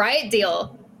the Riot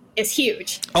deal is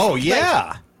huge. Oh,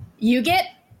 yeah. Like, you get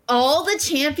all the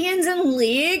champions in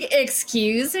League,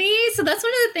 excuse me? So that's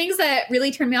one of the things that really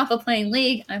turned me off of playing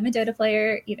League. I'm a Dota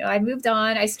player. You know, I moved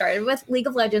on. I started with League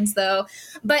of Legends, though.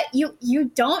 But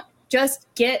you don't just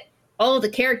get all the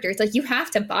characters. Like, you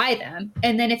have to buy them.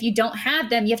 And then if you don't have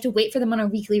them, you have to wait for them on a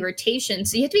weekly rotation.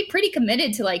 So you have to be pretty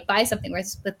committed to, like, buy something.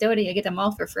 Whereas with Dota, you get them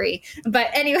all for free. But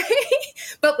anyway,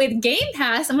 but with Game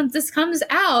Pass, once this comes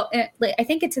out, I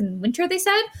think it's in winter, they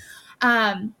said,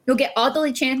 you'll get all the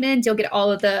League champions, you'll get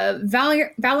all of the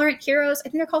Valorant heroes. I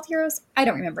think they're called heroes. I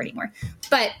don't remember anymore.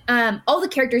 But all the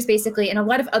characters, basically, and a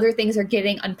lot of other things are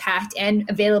getting unpacked and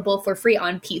available for free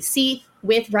on PC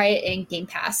with Riot and Game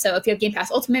Pass. So if you have Game Pass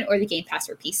Ultimate or the Game Pass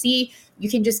for PC, you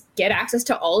can just get access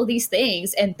to all of these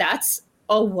things, and that's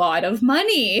a lot of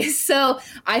money. So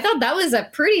I thought that was a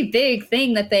pretty big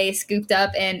thing that they scooped up,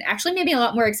 and actually made me a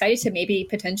lot more excited to maybe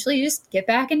potentially just get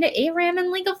back into ARAM and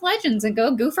League of Legends and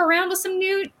go goof around with some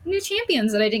new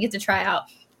champions that I didn't get to try out.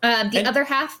 Other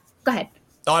half, go ahead.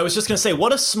 Oh, I was just going to say,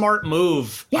 what a smart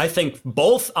move, I think,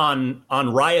 both on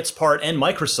Riot's part and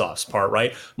Microsoft's part,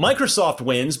 right? Microsoft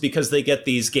wins because they get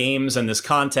these games and this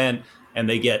content, and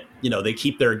they get, they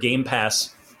keep their Game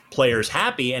Pass players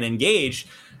happy and engaged.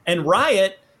 And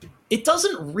Riot, it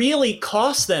doesn't really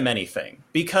cost them anything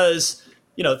because,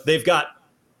 they've got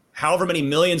however many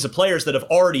millions of players that have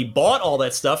already bought all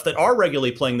that stuff that are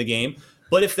regularly playing the game.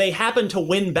 But if they happen to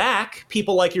win back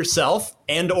people like yourself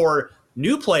and or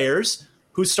new players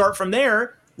who start from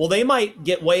there, well, they might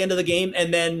get way into the game,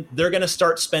 and then they're going to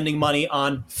start spending money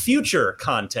on future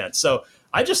content. So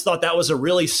I just thought that was a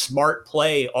really smart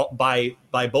play by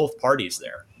both parties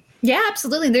there. Yeah,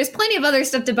 absolutely. There's plenty of other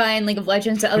stuff to buy in League of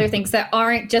Legends and other things that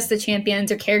aren't just the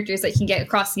champions or characters that you can get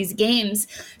across these games.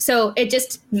 So it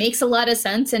just makes a lot of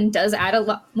sense and does add a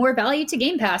lot more value to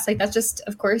Game Pass. Like, that's just,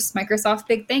 of course, Microsoft's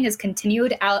big thing is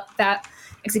continued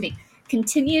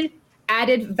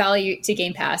added value to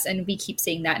Game Pass, and we keep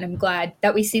seeing that, and I'm glad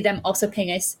that we see them also paying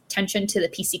attention to the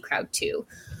PC crowd too.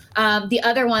 The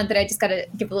other one that I just got to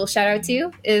give a little shout out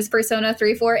to is Persona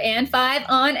 3, 4, and 5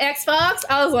 on Xbox.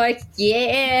 I was like,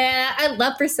 yeah, I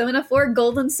love Persona 4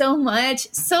 Golden so much,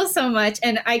 so much,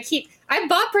 and I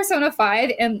bought Persona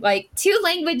 5 in like 2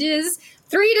 languages,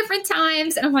 3 different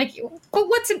times, and I'm like, well,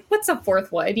 what's a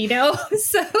fourth one,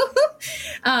 So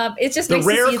it's just the nice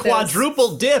rare to see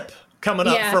quadruple dip coming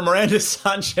up from Miranda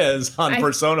Sanchez on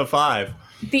Persona 5.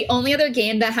 The only other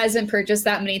game that hasn't purchased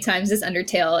that many times is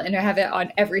Undertale, and I have it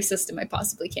on every system I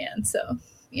possibly can. So,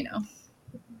 yeah,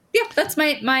 that's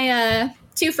my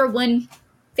 2-for-1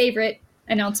 favorite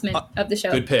announcement of the show.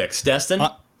 Good picks. Destin?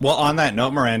 Well, on that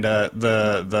note, Miranda,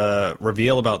 the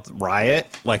reveal about Riot,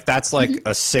 like, that's like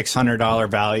a $600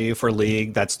 value for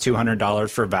League. That's $200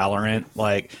 for Valorant.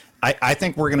 Like, I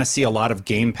think we're going to see a lot of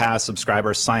Game Pass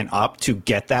subscribers sign up to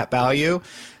get that value.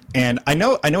 And I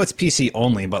know it's PC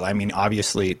only, but I mean,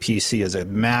 obviously PC is a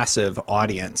massive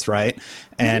audience, right?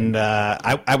 And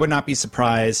I would not be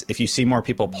surprised if you see more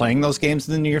people playing those games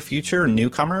in the near future,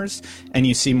 newcomers, and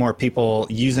you see more people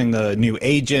using the new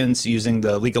agents, using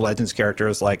the League of Legends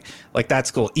characters. Like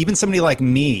that's cool. Even somebody like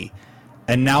me.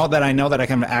 And now that I know that I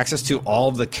can have access to all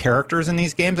of the characters in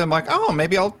these games, I'm like, oh,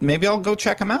 maybe I'll go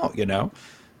check them out,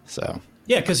 So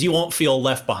yeah, because you won't feel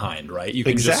left behind, right? You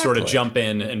can just sort of jump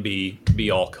in and be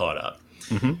all caught up.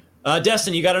 Mm-hmm.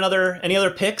 Destin, you got any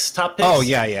other picks? Top picks? Oh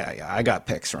yeah. I got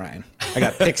picks, Ryan. I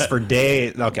got picks for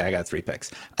days. Okay, I got 3 picks.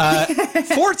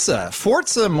 Forza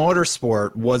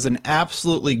Motorsport was an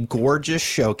absolutely gorgeous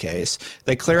showcase.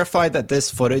 They clarified that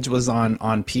this footage was on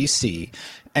PC.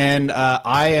 And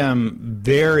I am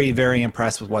very, very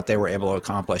impressed with what they were able to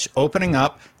accomplish. Opening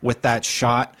up with that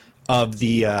shot of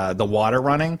the water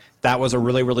running, that was a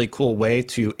really, really cool way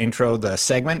to intro the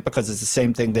segment because it's the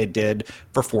same thing they did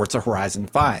for Forza Horizon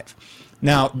 5.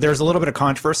 Now, there's a little bit of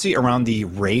controversy around the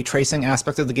ray tracing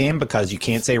aspect of the game because you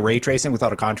can't say ray tracing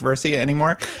without a controversy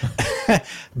anymore.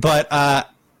 But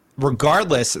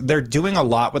regardless, they're doing a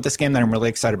lot with this game that I'm really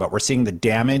excited about. We're seeing the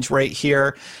damage right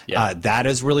here. Yeah. That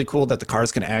is really cool that the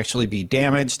cars can actually be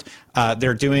damaged.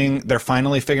 They're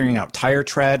finally figuring out tire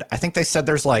tread. I think they said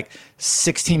there's like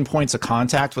 16 points of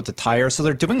contact with the tire. So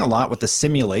they're doing a lot with the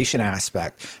simulation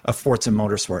aspect of Forza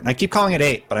Motorsport. And I keep calling it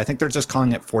 8, but I think they're just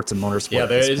calling it Forza Motorsport.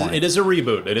 Yeah, it is a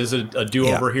reboot. It is a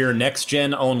do-over here, next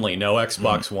gen only, no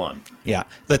Xbox One. Yeah.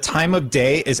 The time of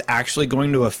day is actually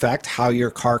going to affect how your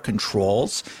car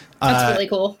controls. That's really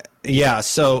cool. Yeah,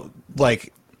 so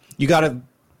like you got to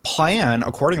plan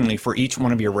accordingly for each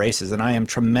one of your races, and I am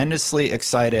tremendously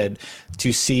excited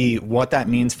to see what that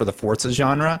means for the Forza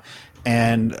genre.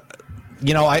 And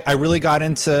I really got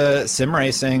into sim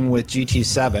racing with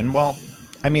GT7. Well,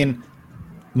 I mean,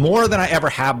 more than I ever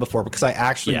have before because I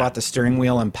actually bought the steering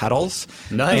wheel and pedals.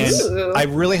 Nice. And I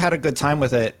really had a good time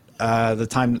with it the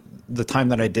time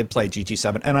that I did play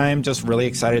GT7, and I am just really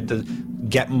excited to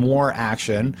get more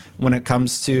action when it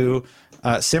comes to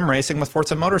sim racing with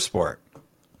Forza Motorsport.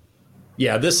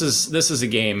 Yeah, this is a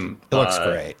game. It looks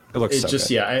great. It looks so just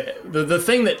good. The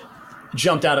thing that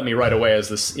jumped out at me right away is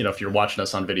this. If you're watching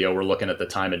us on video, we're looking at the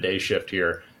time of day shift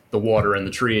here. The water in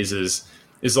the trees is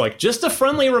like just a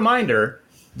friendly reminder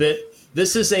that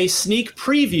this is a sneak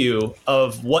preview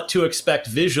of what to expect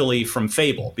visually from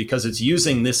Fable because it's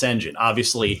using this engine.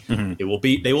 Obviously, they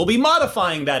will be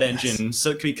modifying that engine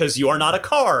because you are not a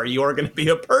car, you are going to be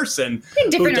a person.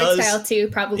 Different art style too,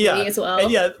 probably as well.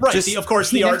 And right. Of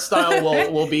course, the art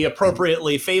style will be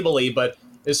appropriately Fable-y, but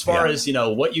as far as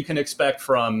what you can expect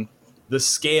from the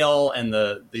scale and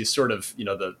the sort of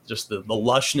the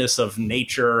lushness of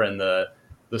nature and the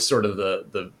sort of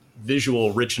the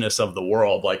visual richness of the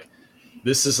world, like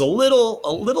this is a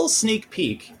little sneak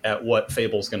peek at what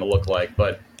Fable's going to look like.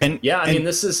 But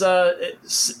this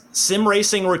is sim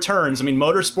racing returns. I mean,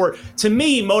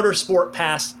 motorsport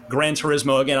passed Gran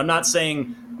Turismo. Again, I'm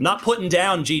not putting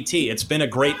down GT. It's been a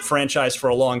great franchise for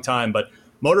a long time, but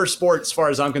motorsport, as far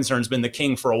as I'm concerned, has been the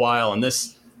king for a while, and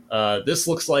this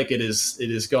looks like it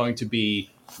is going to be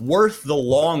worth the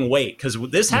long wait, because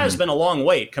this has been a long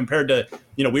wait compared to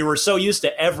we were so used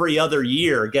to every other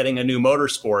year getting a new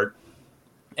motorsport,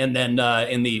 and then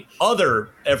in the other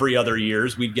every other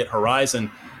years we'd get Horizon,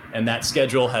 and that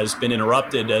schedule has been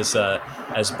interrupted as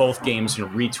both games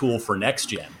retool for next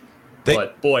gen.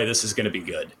 But boy, this is going to be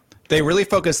good. They really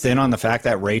focused in on the fact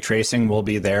that ray tracing will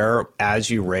be there as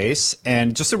you race.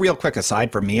 And just a real quick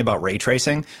aside for me about ray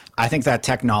tracing, I think that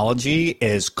technology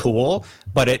is cool,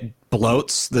 but it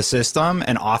bloats the system,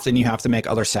 and often you have to make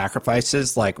other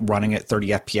sacrifices, like running at 30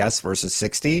 FPS versus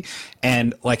 60.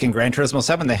 And like in Gran Turismo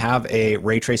 7, they have a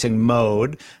ray tracing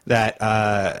mode that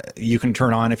you can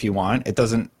turn on if you want.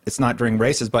 It's not during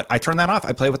races, but I turn that off.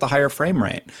 I play with a higher frame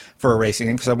rate for a racing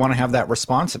game because I want to have that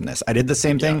responsiveness. I did the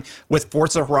same thing with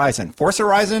Forza Horizon. Forza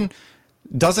Horizon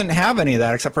doesn't have any of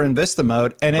that except for in Vista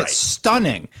mode, and it's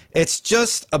stunning. It's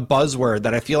just a buzzword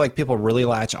that I feel like people really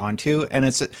latch onto, and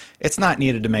it's not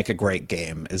needed to make a great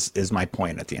game is my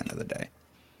point at the end of the day.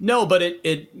 No, but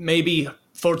it maybe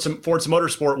Forza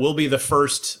Motorsport will be the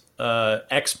first real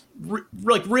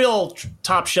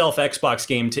top shelf Xbox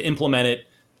game to implement it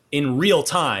in real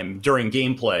time during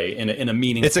gameplay in a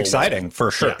meaningful way. It's exciting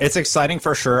for sure. Yeah. It's exciting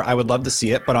for sure. I would love to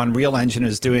see it, but Unreal Engine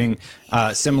is doing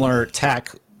similar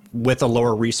tech with a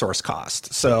lower resource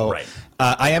cost. So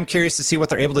I am curious to see what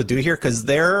they're able to do here, because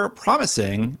they're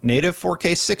promising native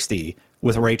 4K 60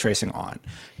 with ray tracing on.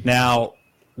 Now,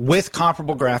 with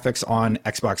comparable graphics on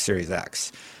Xbox Series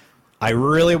X, I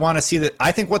really want to see that.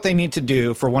 I think what they need to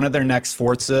do for one of their next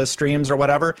Forza streams or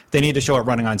whatever, they need to show it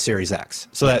running on Series X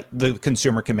so that the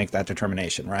consumer can make that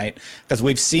determination, right? Because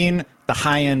we've seen the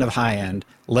high end of high end.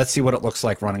 Let's see what it looks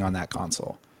like running on that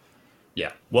console.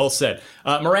 Yeah, well said.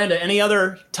 Miranda, any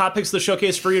other topics of the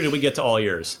showcase for you, or did we get to all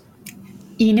yours?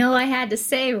 I had to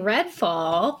say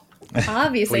Redfall.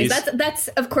 Obviously, that's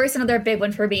of course another big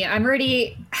one for me. I'm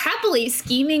already happily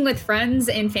scheming with friends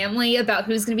and family about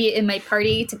who's going to be in my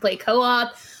party to play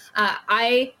co-op.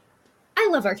 I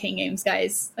love arcade games,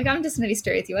 guys. Like, I'm just going to be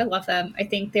straight with you. I love them. I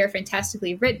think they're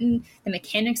fantastically written. The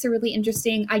mechanics are really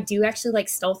interesting. I do actually like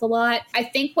stealth a lot. I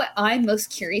think what I'm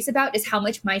most curious about is how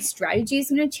much my strategy is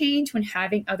going to change when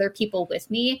having other people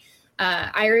with me.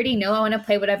 I already know I want to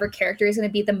play whatever character is going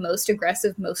to be the most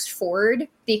aggressive, most forward,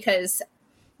 because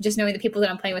just knowing the people that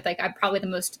I'm playing with, like, I'm probably the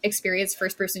most experienced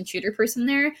first-person shooter person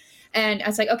there. And I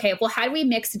was like, okay, well, how do we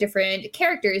mix the different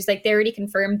characters? Like, they already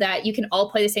confirmed that you can all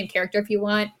play the same character if you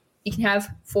want. You can have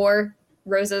 4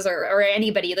 Rosas or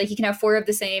anybody. Like, you can have 4 of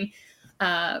the same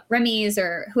Remy's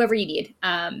or whoever you need.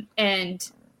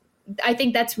 And I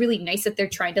think that's really nice that they're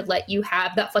trying to let you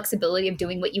have that flexibility of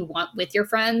doing what you want with your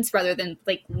friends, rather than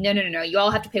like, no, you all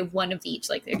have to play one of each.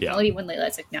 Like, there can only be one Layla.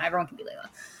 It's like, no, everyone can be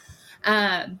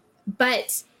Layla.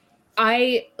 But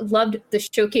I loved the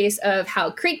showcase of how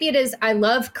creepy it is. I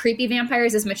love creepy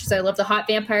vampires as much as I love the hot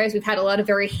vampires. We've had a lot of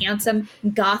very handsome,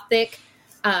 gothic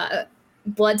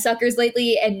bloodsuckers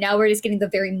lately, and now we're just getting the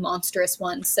very monstrous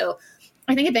ones. So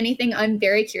I think, if anything, I'm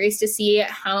very curious to see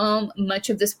how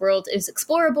much of this world is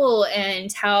explorable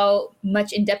and how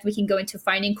much in depth we can go into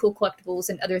finding cool collectibles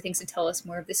and other things to tell us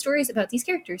more of the stories about these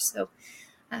characters. So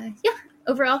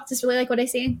overall, just really like what I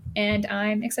see, and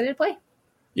I'm excited to play.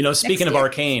 Speaking of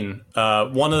Arcane,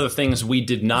 one of the things we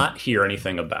did not hear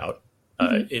anything about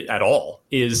at all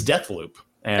is Deathloop.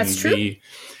 And That's true.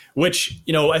 which,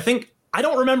 I think I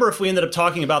don't remember if we ended up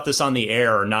talking about this on the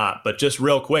air or not, but just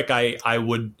real quick, I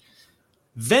would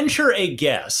venture a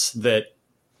guess that,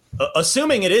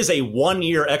 assuming it is a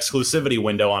 1-year exclusivity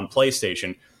window on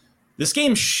PlayStation, this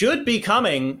game should be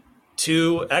coming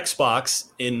to Xbox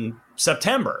in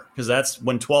September, because that's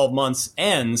when 12 months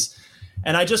ends.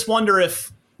 And I just wonder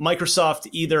if Microsoft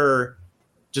either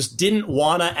just didn't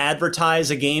want to advertise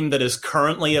a game that is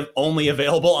currently only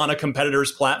available on a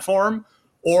competitor's platform,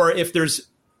 or if there's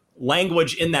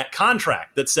language in that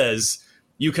contract that says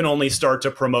you can only start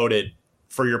to promote it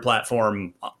for your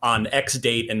platform on X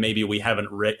date, and maybe we haven't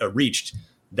reached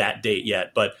that date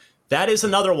yet. But that is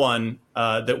another one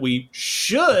that we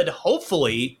should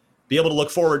hopefully be able to look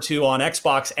forward to on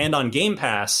Xbox and on Game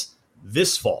Pass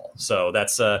this fall. So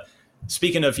that's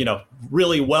speaking of,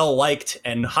 really well-liked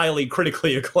and highly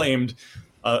critically acclaimed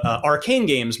arcane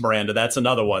games, Miranda, that's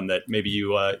another one that maybe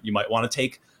you might want to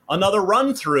take another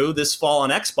run through this fall on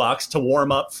Xbox to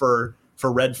warm up for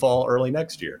Redfall early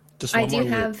next year. Just one more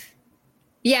loop.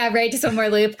 Yeah, right. Just one more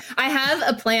loop. I have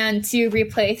a plan to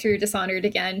replay through Dishonored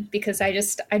again because I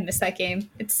miss that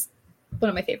game. It's one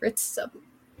of my favorites. So,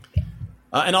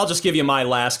 and I'll just give you my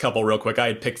last couple real quick. I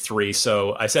had picked 3,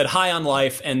 so I said High on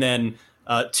Life, and then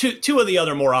two of the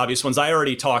other more obvious ones. I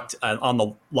already talked on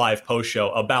the live post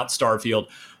show about Starfield.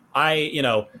 I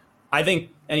think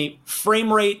any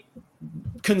frame rate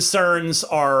concerns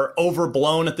are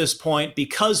overblown at this point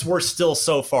because we're still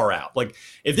so far out. Like,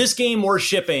 if this game were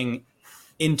shipping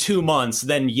in 2 months,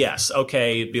 then yes,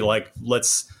 okay, be like,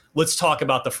 let's talk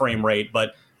about the frame rate.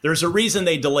 But there's a reason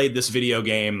they delayed this video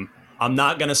game. I'm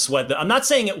not going to sweat that. I'm not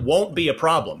saying it won't be a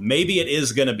problem. Maybe it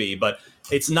is going to be, but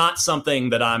it's not something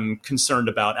that I'm concerned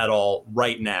about at all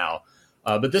right now.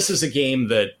 But this is a game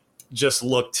that just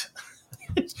looked.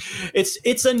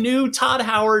 It's a new Todd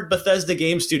Howard Bethesda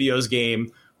Game Studios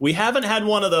game. We haven't had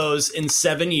one of those in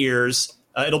 7 years.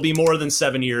 It'll be more than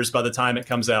 7 years by the time it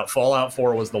comes out. Fallout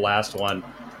 4 was the last one.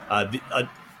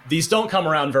 These don't come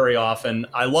around very often.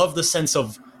 I love the sense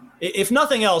of, if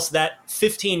nothing else, that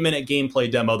 15-minute gameplay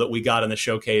demo that we got in the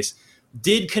showcase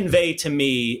did convey to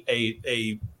me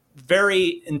a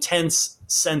very intense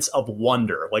sense of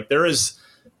wonder. Like, there is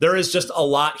just a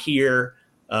lot here.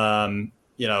 Even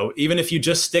if you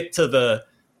just stick to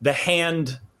the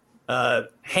hand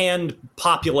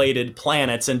populated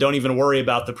planets and don't even worry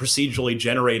about the procedurally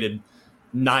generated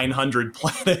 900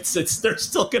 planets, there's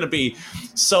still going to be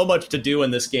so much to do in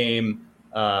this game.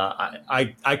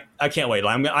 I can't wait.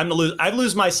 I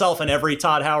lose myself in every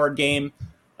Todd Howard game,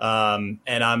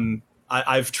 and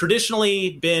I've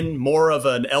traditionally been more of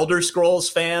an Elder Scrolls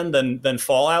fan than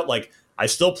Fallout. Like, I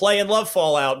still play and love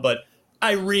Fallout, but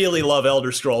I really love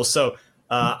Elder Scrolls. So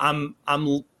I'm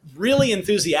really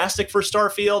enthusiastic for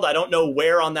Starfield. I don't know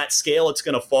where on that scale it's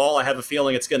going to fall. I have a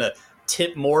feeling it's going to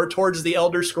tip more towards the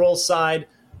Elder Scrolls side.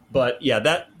 But yeah,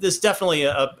 this is definitely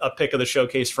a pick of the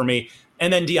showcase for me.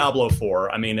 And then Diablo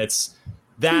 4. I mean, it's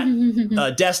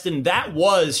that Destin, that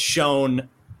was shown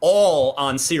all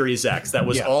on Series X. That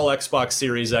was all Xbox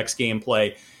Series X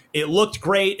gameplay. It looked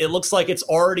great. It looks like it's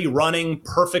already running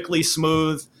perfectly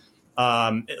smooth.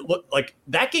 It looked like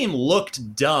that game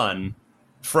looked done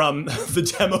from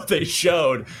the demo they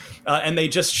showed. And they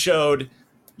just showed,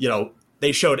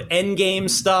 they showed endgame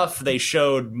stuff. They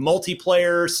showed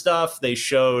multiplayer stuff. They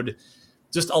showed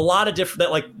just a lot of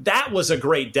different, that was a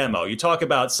great demo. You talk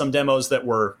about some demos that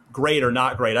were great or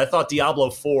not great. I thought Diablo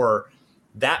 4,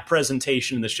 that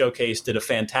presentation in the showcase did a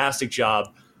fantastic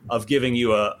job of giving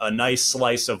you a nice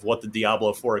slice of what the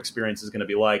Diablo 4 experience is going to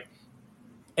be like.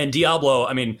 And Diablo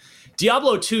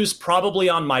 2 is probably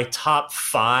on my top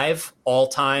 5 all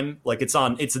time. Like, it's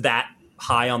that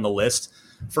high on the list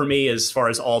for me as far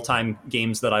as all time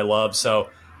games that I love. So,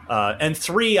 and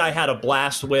 3 I had a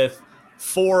blast with.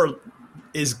 4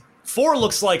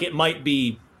 looks like it might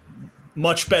be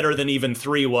much better than even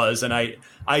 3 was, and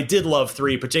I did love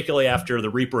 3, particularly after the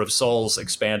Reaper of Souls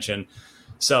expansion.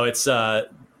 So it's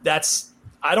that's,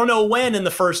 I don't know when in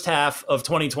the first half of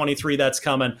 2023 that's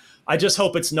coming. I just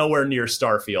hope it's nowhere near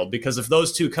Starfield, because if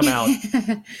those two come out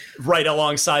right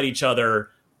alongside each other,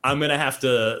 I'm gonna have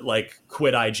to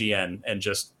quit IGN and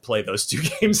just play those 2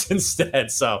 games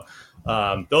instead. So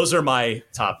those are my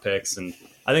top picks, and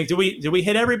I think, did we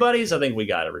hit everybody's? I think we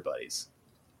got everybody's.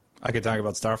 I could talk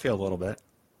about Starfield a little bit.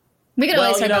 We could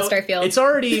always talk about Starfield. It's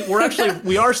already,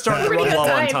 we are starting to run low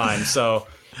on time, so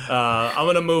I'm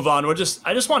going to move on. I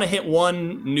just want to hit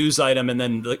one news item and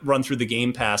then run through the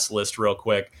Game Pass list real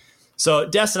quick. So,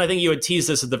 Destin, I think you had teased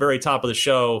this at the very top of the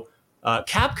show.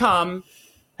 Capcom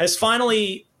has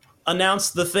finally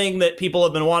announced the thing that people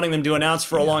have been wanting them to announce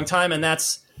for a long time, and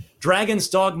that's Dragon's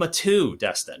Dogma 2,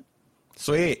 Destin.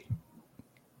 Sweet.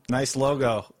 Nice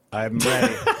logo. I'm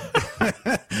ready.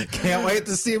 Can't wait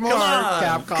to see more.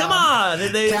 Capcom. Come on.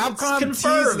 Capcom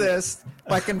teased this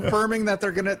by confirming that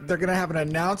they're gonna have an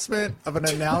announcement of an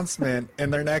announcement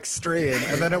in their next stream,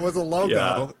 and then it was a logo.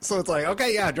 Yeah. So it's like,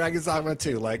 okay, yeah, Dragon's Dogma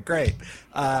 2, like, great,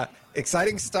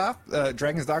 exciting stuff.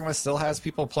 Dragon's Dogma still has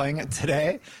people playing it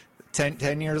today,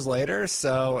 10 years later.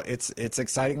 So it's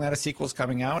exciting that a sequel's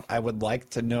coming out. I would like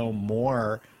to know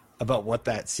more about what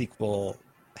that sequel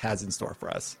has in store for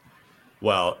us.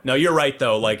 Well, no, you're right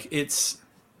though. Like it's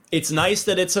nice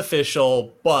that it's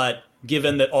official, but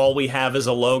given that all we have is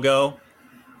a logo,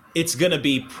 it's going to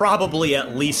be probably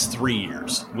at least 3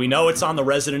 years. We know it's on the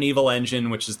Resident Evil engine,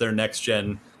 which is their next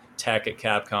gen tech at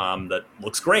Capcom that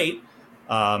looks great.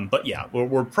 But yeah,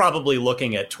 we're probably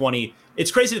looking at 20.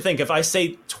 It's crazy to think if I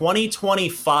say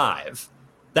 2025,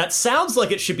 that sounds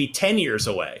like it should be 10 years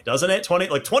away, doesn't it?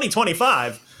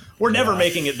 2025, we're never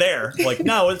making it there. Like,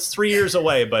 no, it's 3 years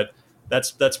away, but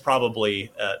that's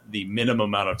probably the minimum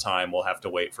amount of time we'll have to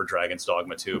wait for Dragon's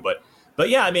Dogma 2. But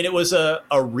yeah, I mean, it was a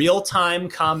real-time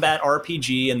combat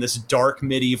RPG in this dark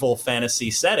medieval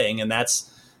fantasy setting, and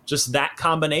that's just that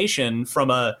combination from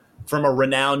a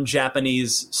renowned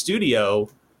Japanese studio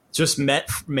just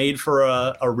made for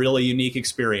a really unique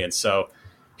experience. So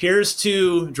here's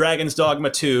to Dragon's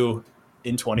Dogma 2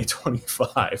 in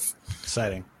 2025.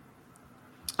 Exciting.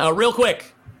 Real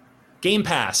quick, Game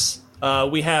Pass.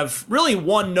 We have really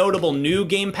one notable new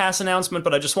Game Pass announcement,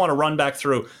 but I just want to run back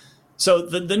through. So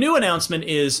the new announcement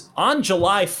is on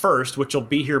July 1st, which will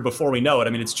be here before we know it.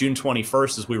 I mean, it's June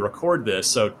 21st as we record this,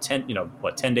 so 10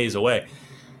 days away.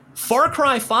 Far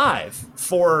Cry 5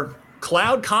 for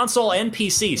cloud, console, and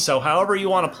PC. So however you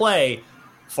want to play,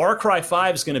 Far Cry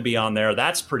 5 is going to be on there.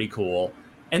 That's pretty cool.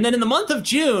 And then in the month of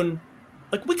June,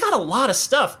 like, we got a lot of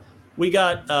stuff. We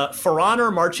got For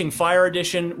Honor Marching Fire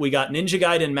Edition. We got Ninja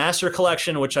Gaiden Master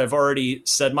Collection, which I've already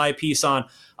said my piece on.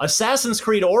 Assassin's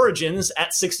Creed Origins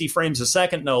at 60 frames a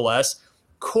second, no less.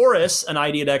 Chorus, an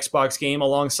ID at Xbox game,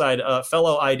 alongside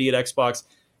fellow ID at Xbox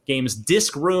games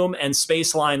Disc Room and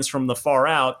Space Lines from the Far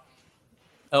Out.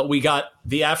 We got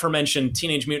the aforementioned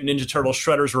Teenage Mutant Ninja Turtles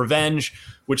Shredder's Revenge,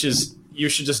 which is, you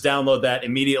should just download that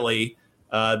immediately.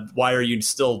 Why are you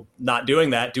still not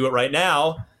doing that? Do it right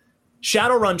now.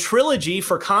 Shadowrun Trilogy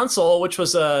for console, which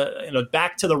was a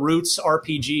back to the roots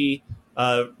RPG,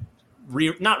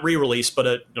 not re-release,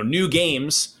 but new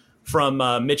games from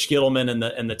Mitch Gittleman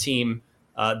and the team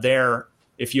there.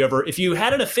 If you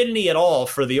had an affinity at all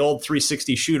for the old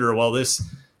 360 shooter, well, the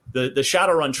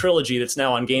Shadowrun Trilogy that's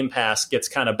now on Game Pass gets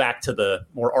kind of back to the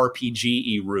more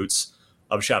RPG-y roots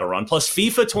of Shadowrun. Plus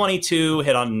FIFA 22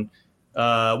 hit on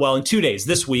in 2 days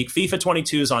this week. FIFA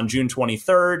 22 is on June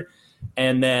 23rd.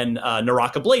 And then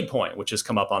Naraka Blade Point, which has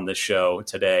come up on this show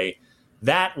today,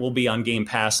 that will be on Game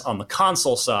Pass on the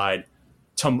console side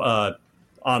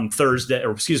on Thursday,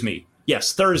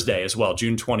 Thursday as well,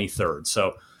 June 23rd.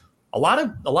 So a lot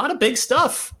of big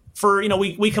stuff for,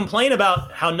 we complain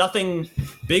about how nothing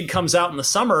big comes out in the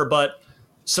summer, but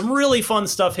some really fun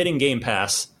stuff hitting Game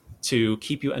Pass to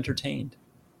keep you entertained.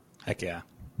 Heck yeah.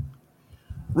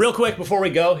 Real quick before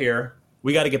we go here,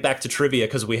 we got to get back to trivia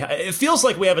because it feels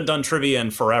like we haven't done trivia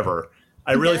in forever.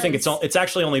 I really think it's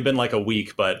actually only been like a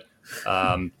week, but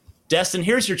Destin,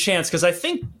 here's your chance because I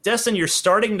think, Destin, you're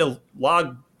starting to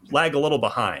lag a little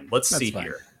behind. Let's see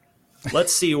here.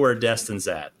 Let's see where Destin's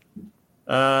at.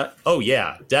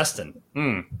 Destin.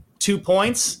 2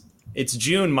 points. It's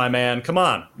June, my man. Come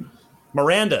on.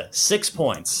 Miranda, 6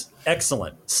 points.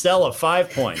 Excellent. Stella,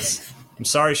 5 points. I'm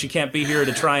sorry she can't be here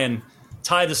to try and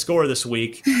tie the score this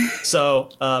week. So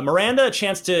Miranda, a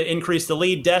chance to increase the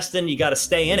lead. Destin, you got to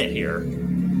stay in it here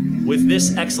with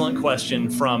this excellent question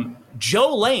from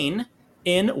Joe Lane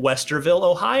in Westerville,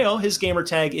 Ohio. His gamer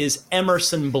tag is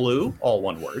Emerson Blue, all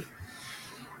one word.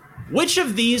 Which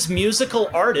of these musical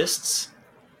artists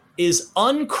is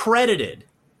uncredited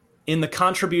in the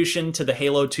contribution to the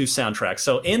Halo 2 soundtrack?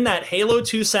 So in that Halo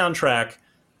 2 soundtrack,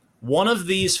 one of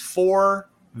these four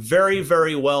very,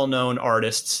 very well-known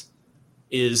artists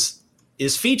is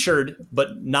featured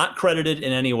but not credited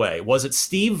in any way. Was it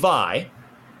Steve Vai,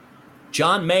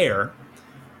 John Mayer,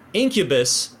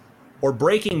 Incubus, or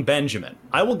Breaking Benjamin?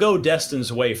 I will go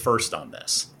Destin's way first on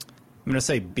this. I'm going to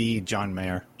say B, John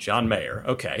Mayer. John Mayer,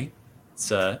 okay.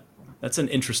 That's an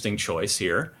interesting choice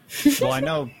here. Well, I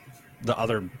know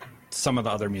some of the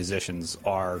other musicians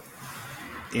are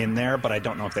in there, but I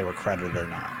don't know if they were credited or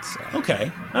not. So.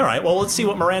 Okay. All right. Well, let's see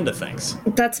what Miranda thinks.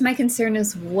 That's my concern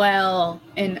as well.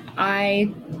 And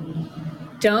I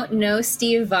don't know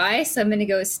Steve Vai, so I'm going to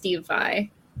go with Steve Vai.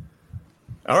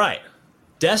 All right.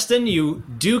 Destin, you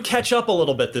do catch up a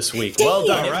little bit this week. Well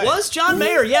done. It was John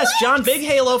Mayer. Yes, John, big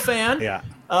Halo fan. Yeah.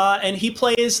 And he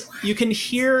plays. You can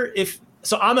hear if.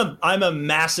 So I'm a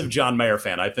massive John Mayer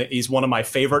fan. I think he's one of my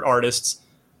favorite artists.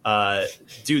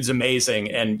 Dude's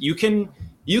amazing, and you can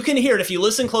hear it if you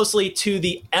listen closely to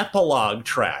the epilogue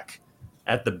track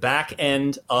at the back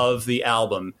end of the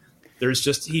album.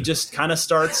 He just kind of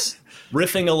starts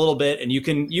riffing a little bit, and you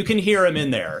can hear him in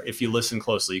there if you listen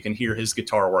closely. You can hear his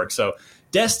guitar work. So,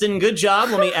 Destin, good job.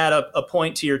 Let me add a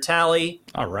point to your tally.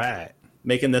 All right,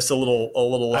 making this a little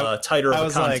tighter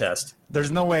of a contest. Like,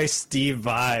 there's no way Steve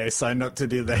Vai signed up to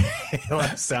do the Halo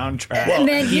soundtrack. Well,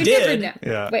 he did.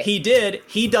 Yeah, he did.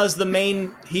 He does the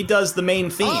main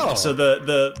theme. Oh. So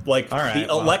the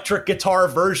electric guitar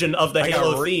version of the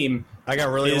Halo theme. I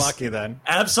got really lucky then.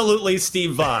 Absolutely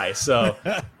Steve Vai. So,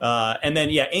 and then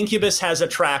Incubus has a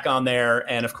track on there,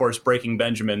 and of course Breaking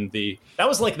Benjamin. That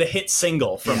was like the hit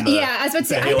single from the I was about to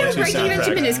say. I know Breaking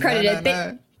Benjamin is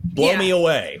credited. Blow Me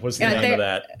Away was the name of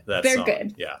that they're song.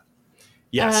 Good. Yeah.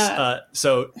 Yes.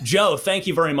 So, Joe, thank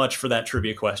you very much for that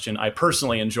trivia question. I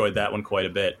personally enjoyed that one quite a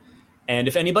bit. And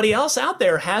if anybody else out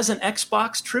there has an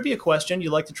Xbox trivia question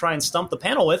you'd like to try and stump the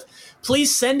panel with,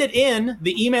 please send it in.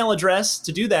 The email address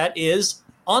to do that is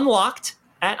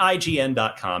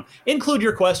unlocked@ign.com. Include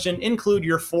your question, include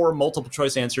your 4 multiple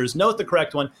choice answers, note the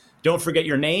correct one, don't forget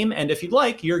your name, and if you'd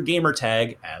like, your gamer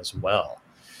tag as well.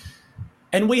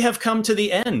 And we have come to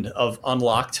the end of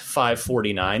Unlocked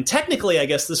 549. Technically, I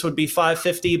guess this would be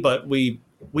 550, but we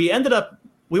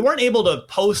weren't able to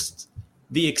post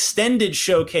the extended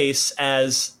showcase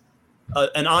as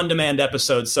an on-demand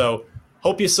episode, so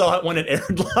hope you saw it when it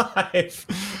aired live.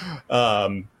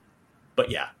 But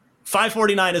yeah,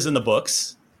 549 is in the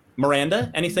books.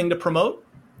 Miranda, anything to promote?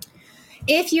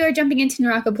 If you are jumping into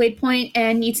Naraka Blade Point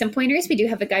and need some pointers, we do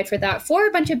have a guide for that for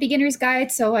a bunch of beginner's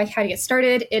guides, so like how to get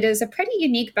started. It is a pretty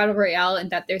unique battle royale in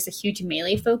that there's a huge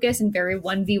melee focus and very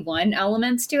 1v1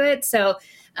 elements to it. So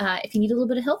if you need a little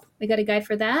bit of help, we got a guide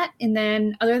for that. And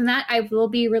then other than that, I will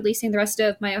be releasing the rest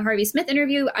of my Harvey Smith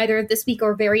interview either this week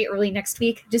or very early next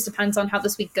week. Just depends on how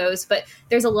this week goes, but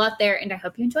there's a lot there and I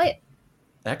hope you enjoy it.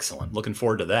 Excellent. Looking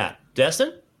forward to that.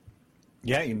 Destin?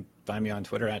 Yeah, you can find me on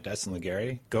Twitter at Destin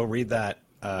Legary. Go read that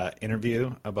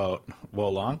interview about Wo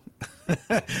Long.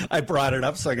 I brought it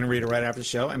up so I can read it right after the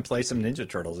show and play some Ninja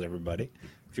Turtles, everybody,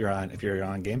 if you're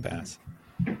on Game Pass.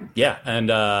 Yeah,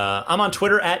 and I'm on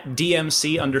Twitter at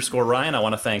DMC_Ryan. I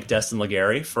want to thank Destin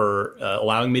Legary for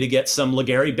allowing me to get some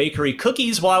Legary Bakery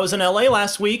cookies while I was in LA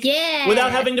last week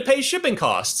without having to pay shipping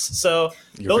costs. So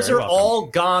those are all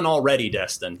gone already,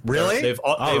 Destin. Really? They've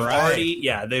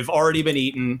already been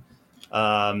eaten.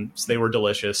 So they were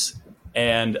delicious.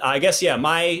 And I guess,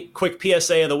 my quick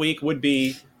PSA of the week would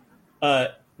be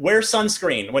wear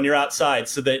sunscreen when you're outside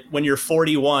so that when you're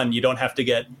 41, you don't have to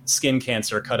get skin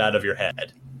cancer cut out of your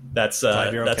head. That's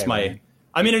my...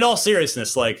 I mean, in all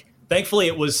seriousness, like, thankfully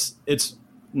it's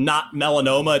not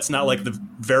melanoma. It's not like the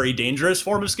very dangerous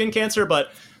form of skin cancer.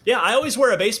 But yeah, I always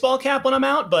wear a baseball cap when I'm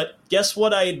out. But guess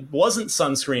what? I wasn't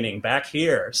sunscreening back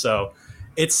here. So...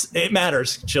 It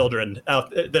matters, children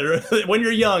out there. When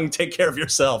you're young, take care of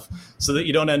yourself so that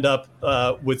you don't end up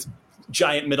with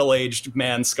giant middle-aged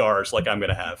man scars like I'm going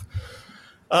to have.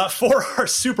 For our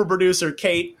super producer,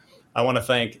 Kate, I want to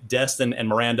thank Destin and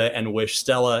Miranda and wish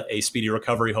Stella a speedy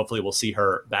recovery. Hopefully we'll see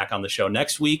her back on the show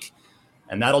next week.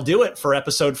 And that'll do it for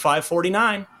episode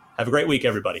 549. Have a great week,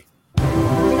 everybody.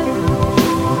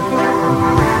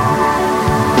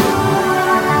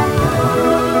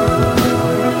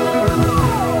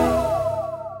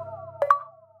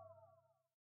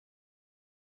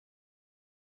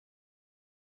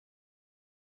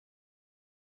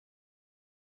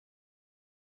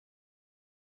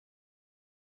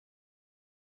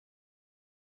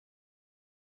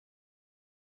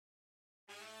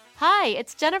 Hi,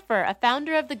 it's Jennifer, a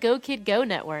founder of the Go Kid Go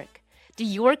Network. Do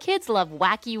your kids love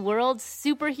wacky worlds,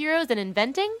 superheroes, and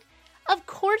inventing? Of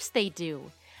course they do.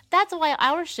 That's why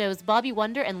our shows Bobby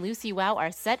Wonder and Lucy Wow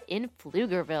are set in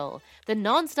Pflugerville, the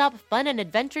nonstop fun and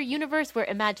adventure universe where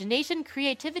imagination,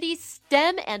 creativity,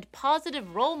 STEM, and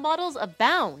positive role models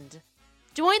abound.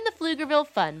 Join the Pflugerville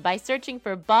fun by searching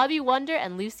for Bobby Wonder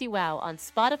and Lucy Wow on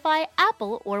Spotify,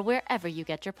 Apple, or wherever you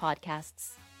get your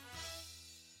podcasts.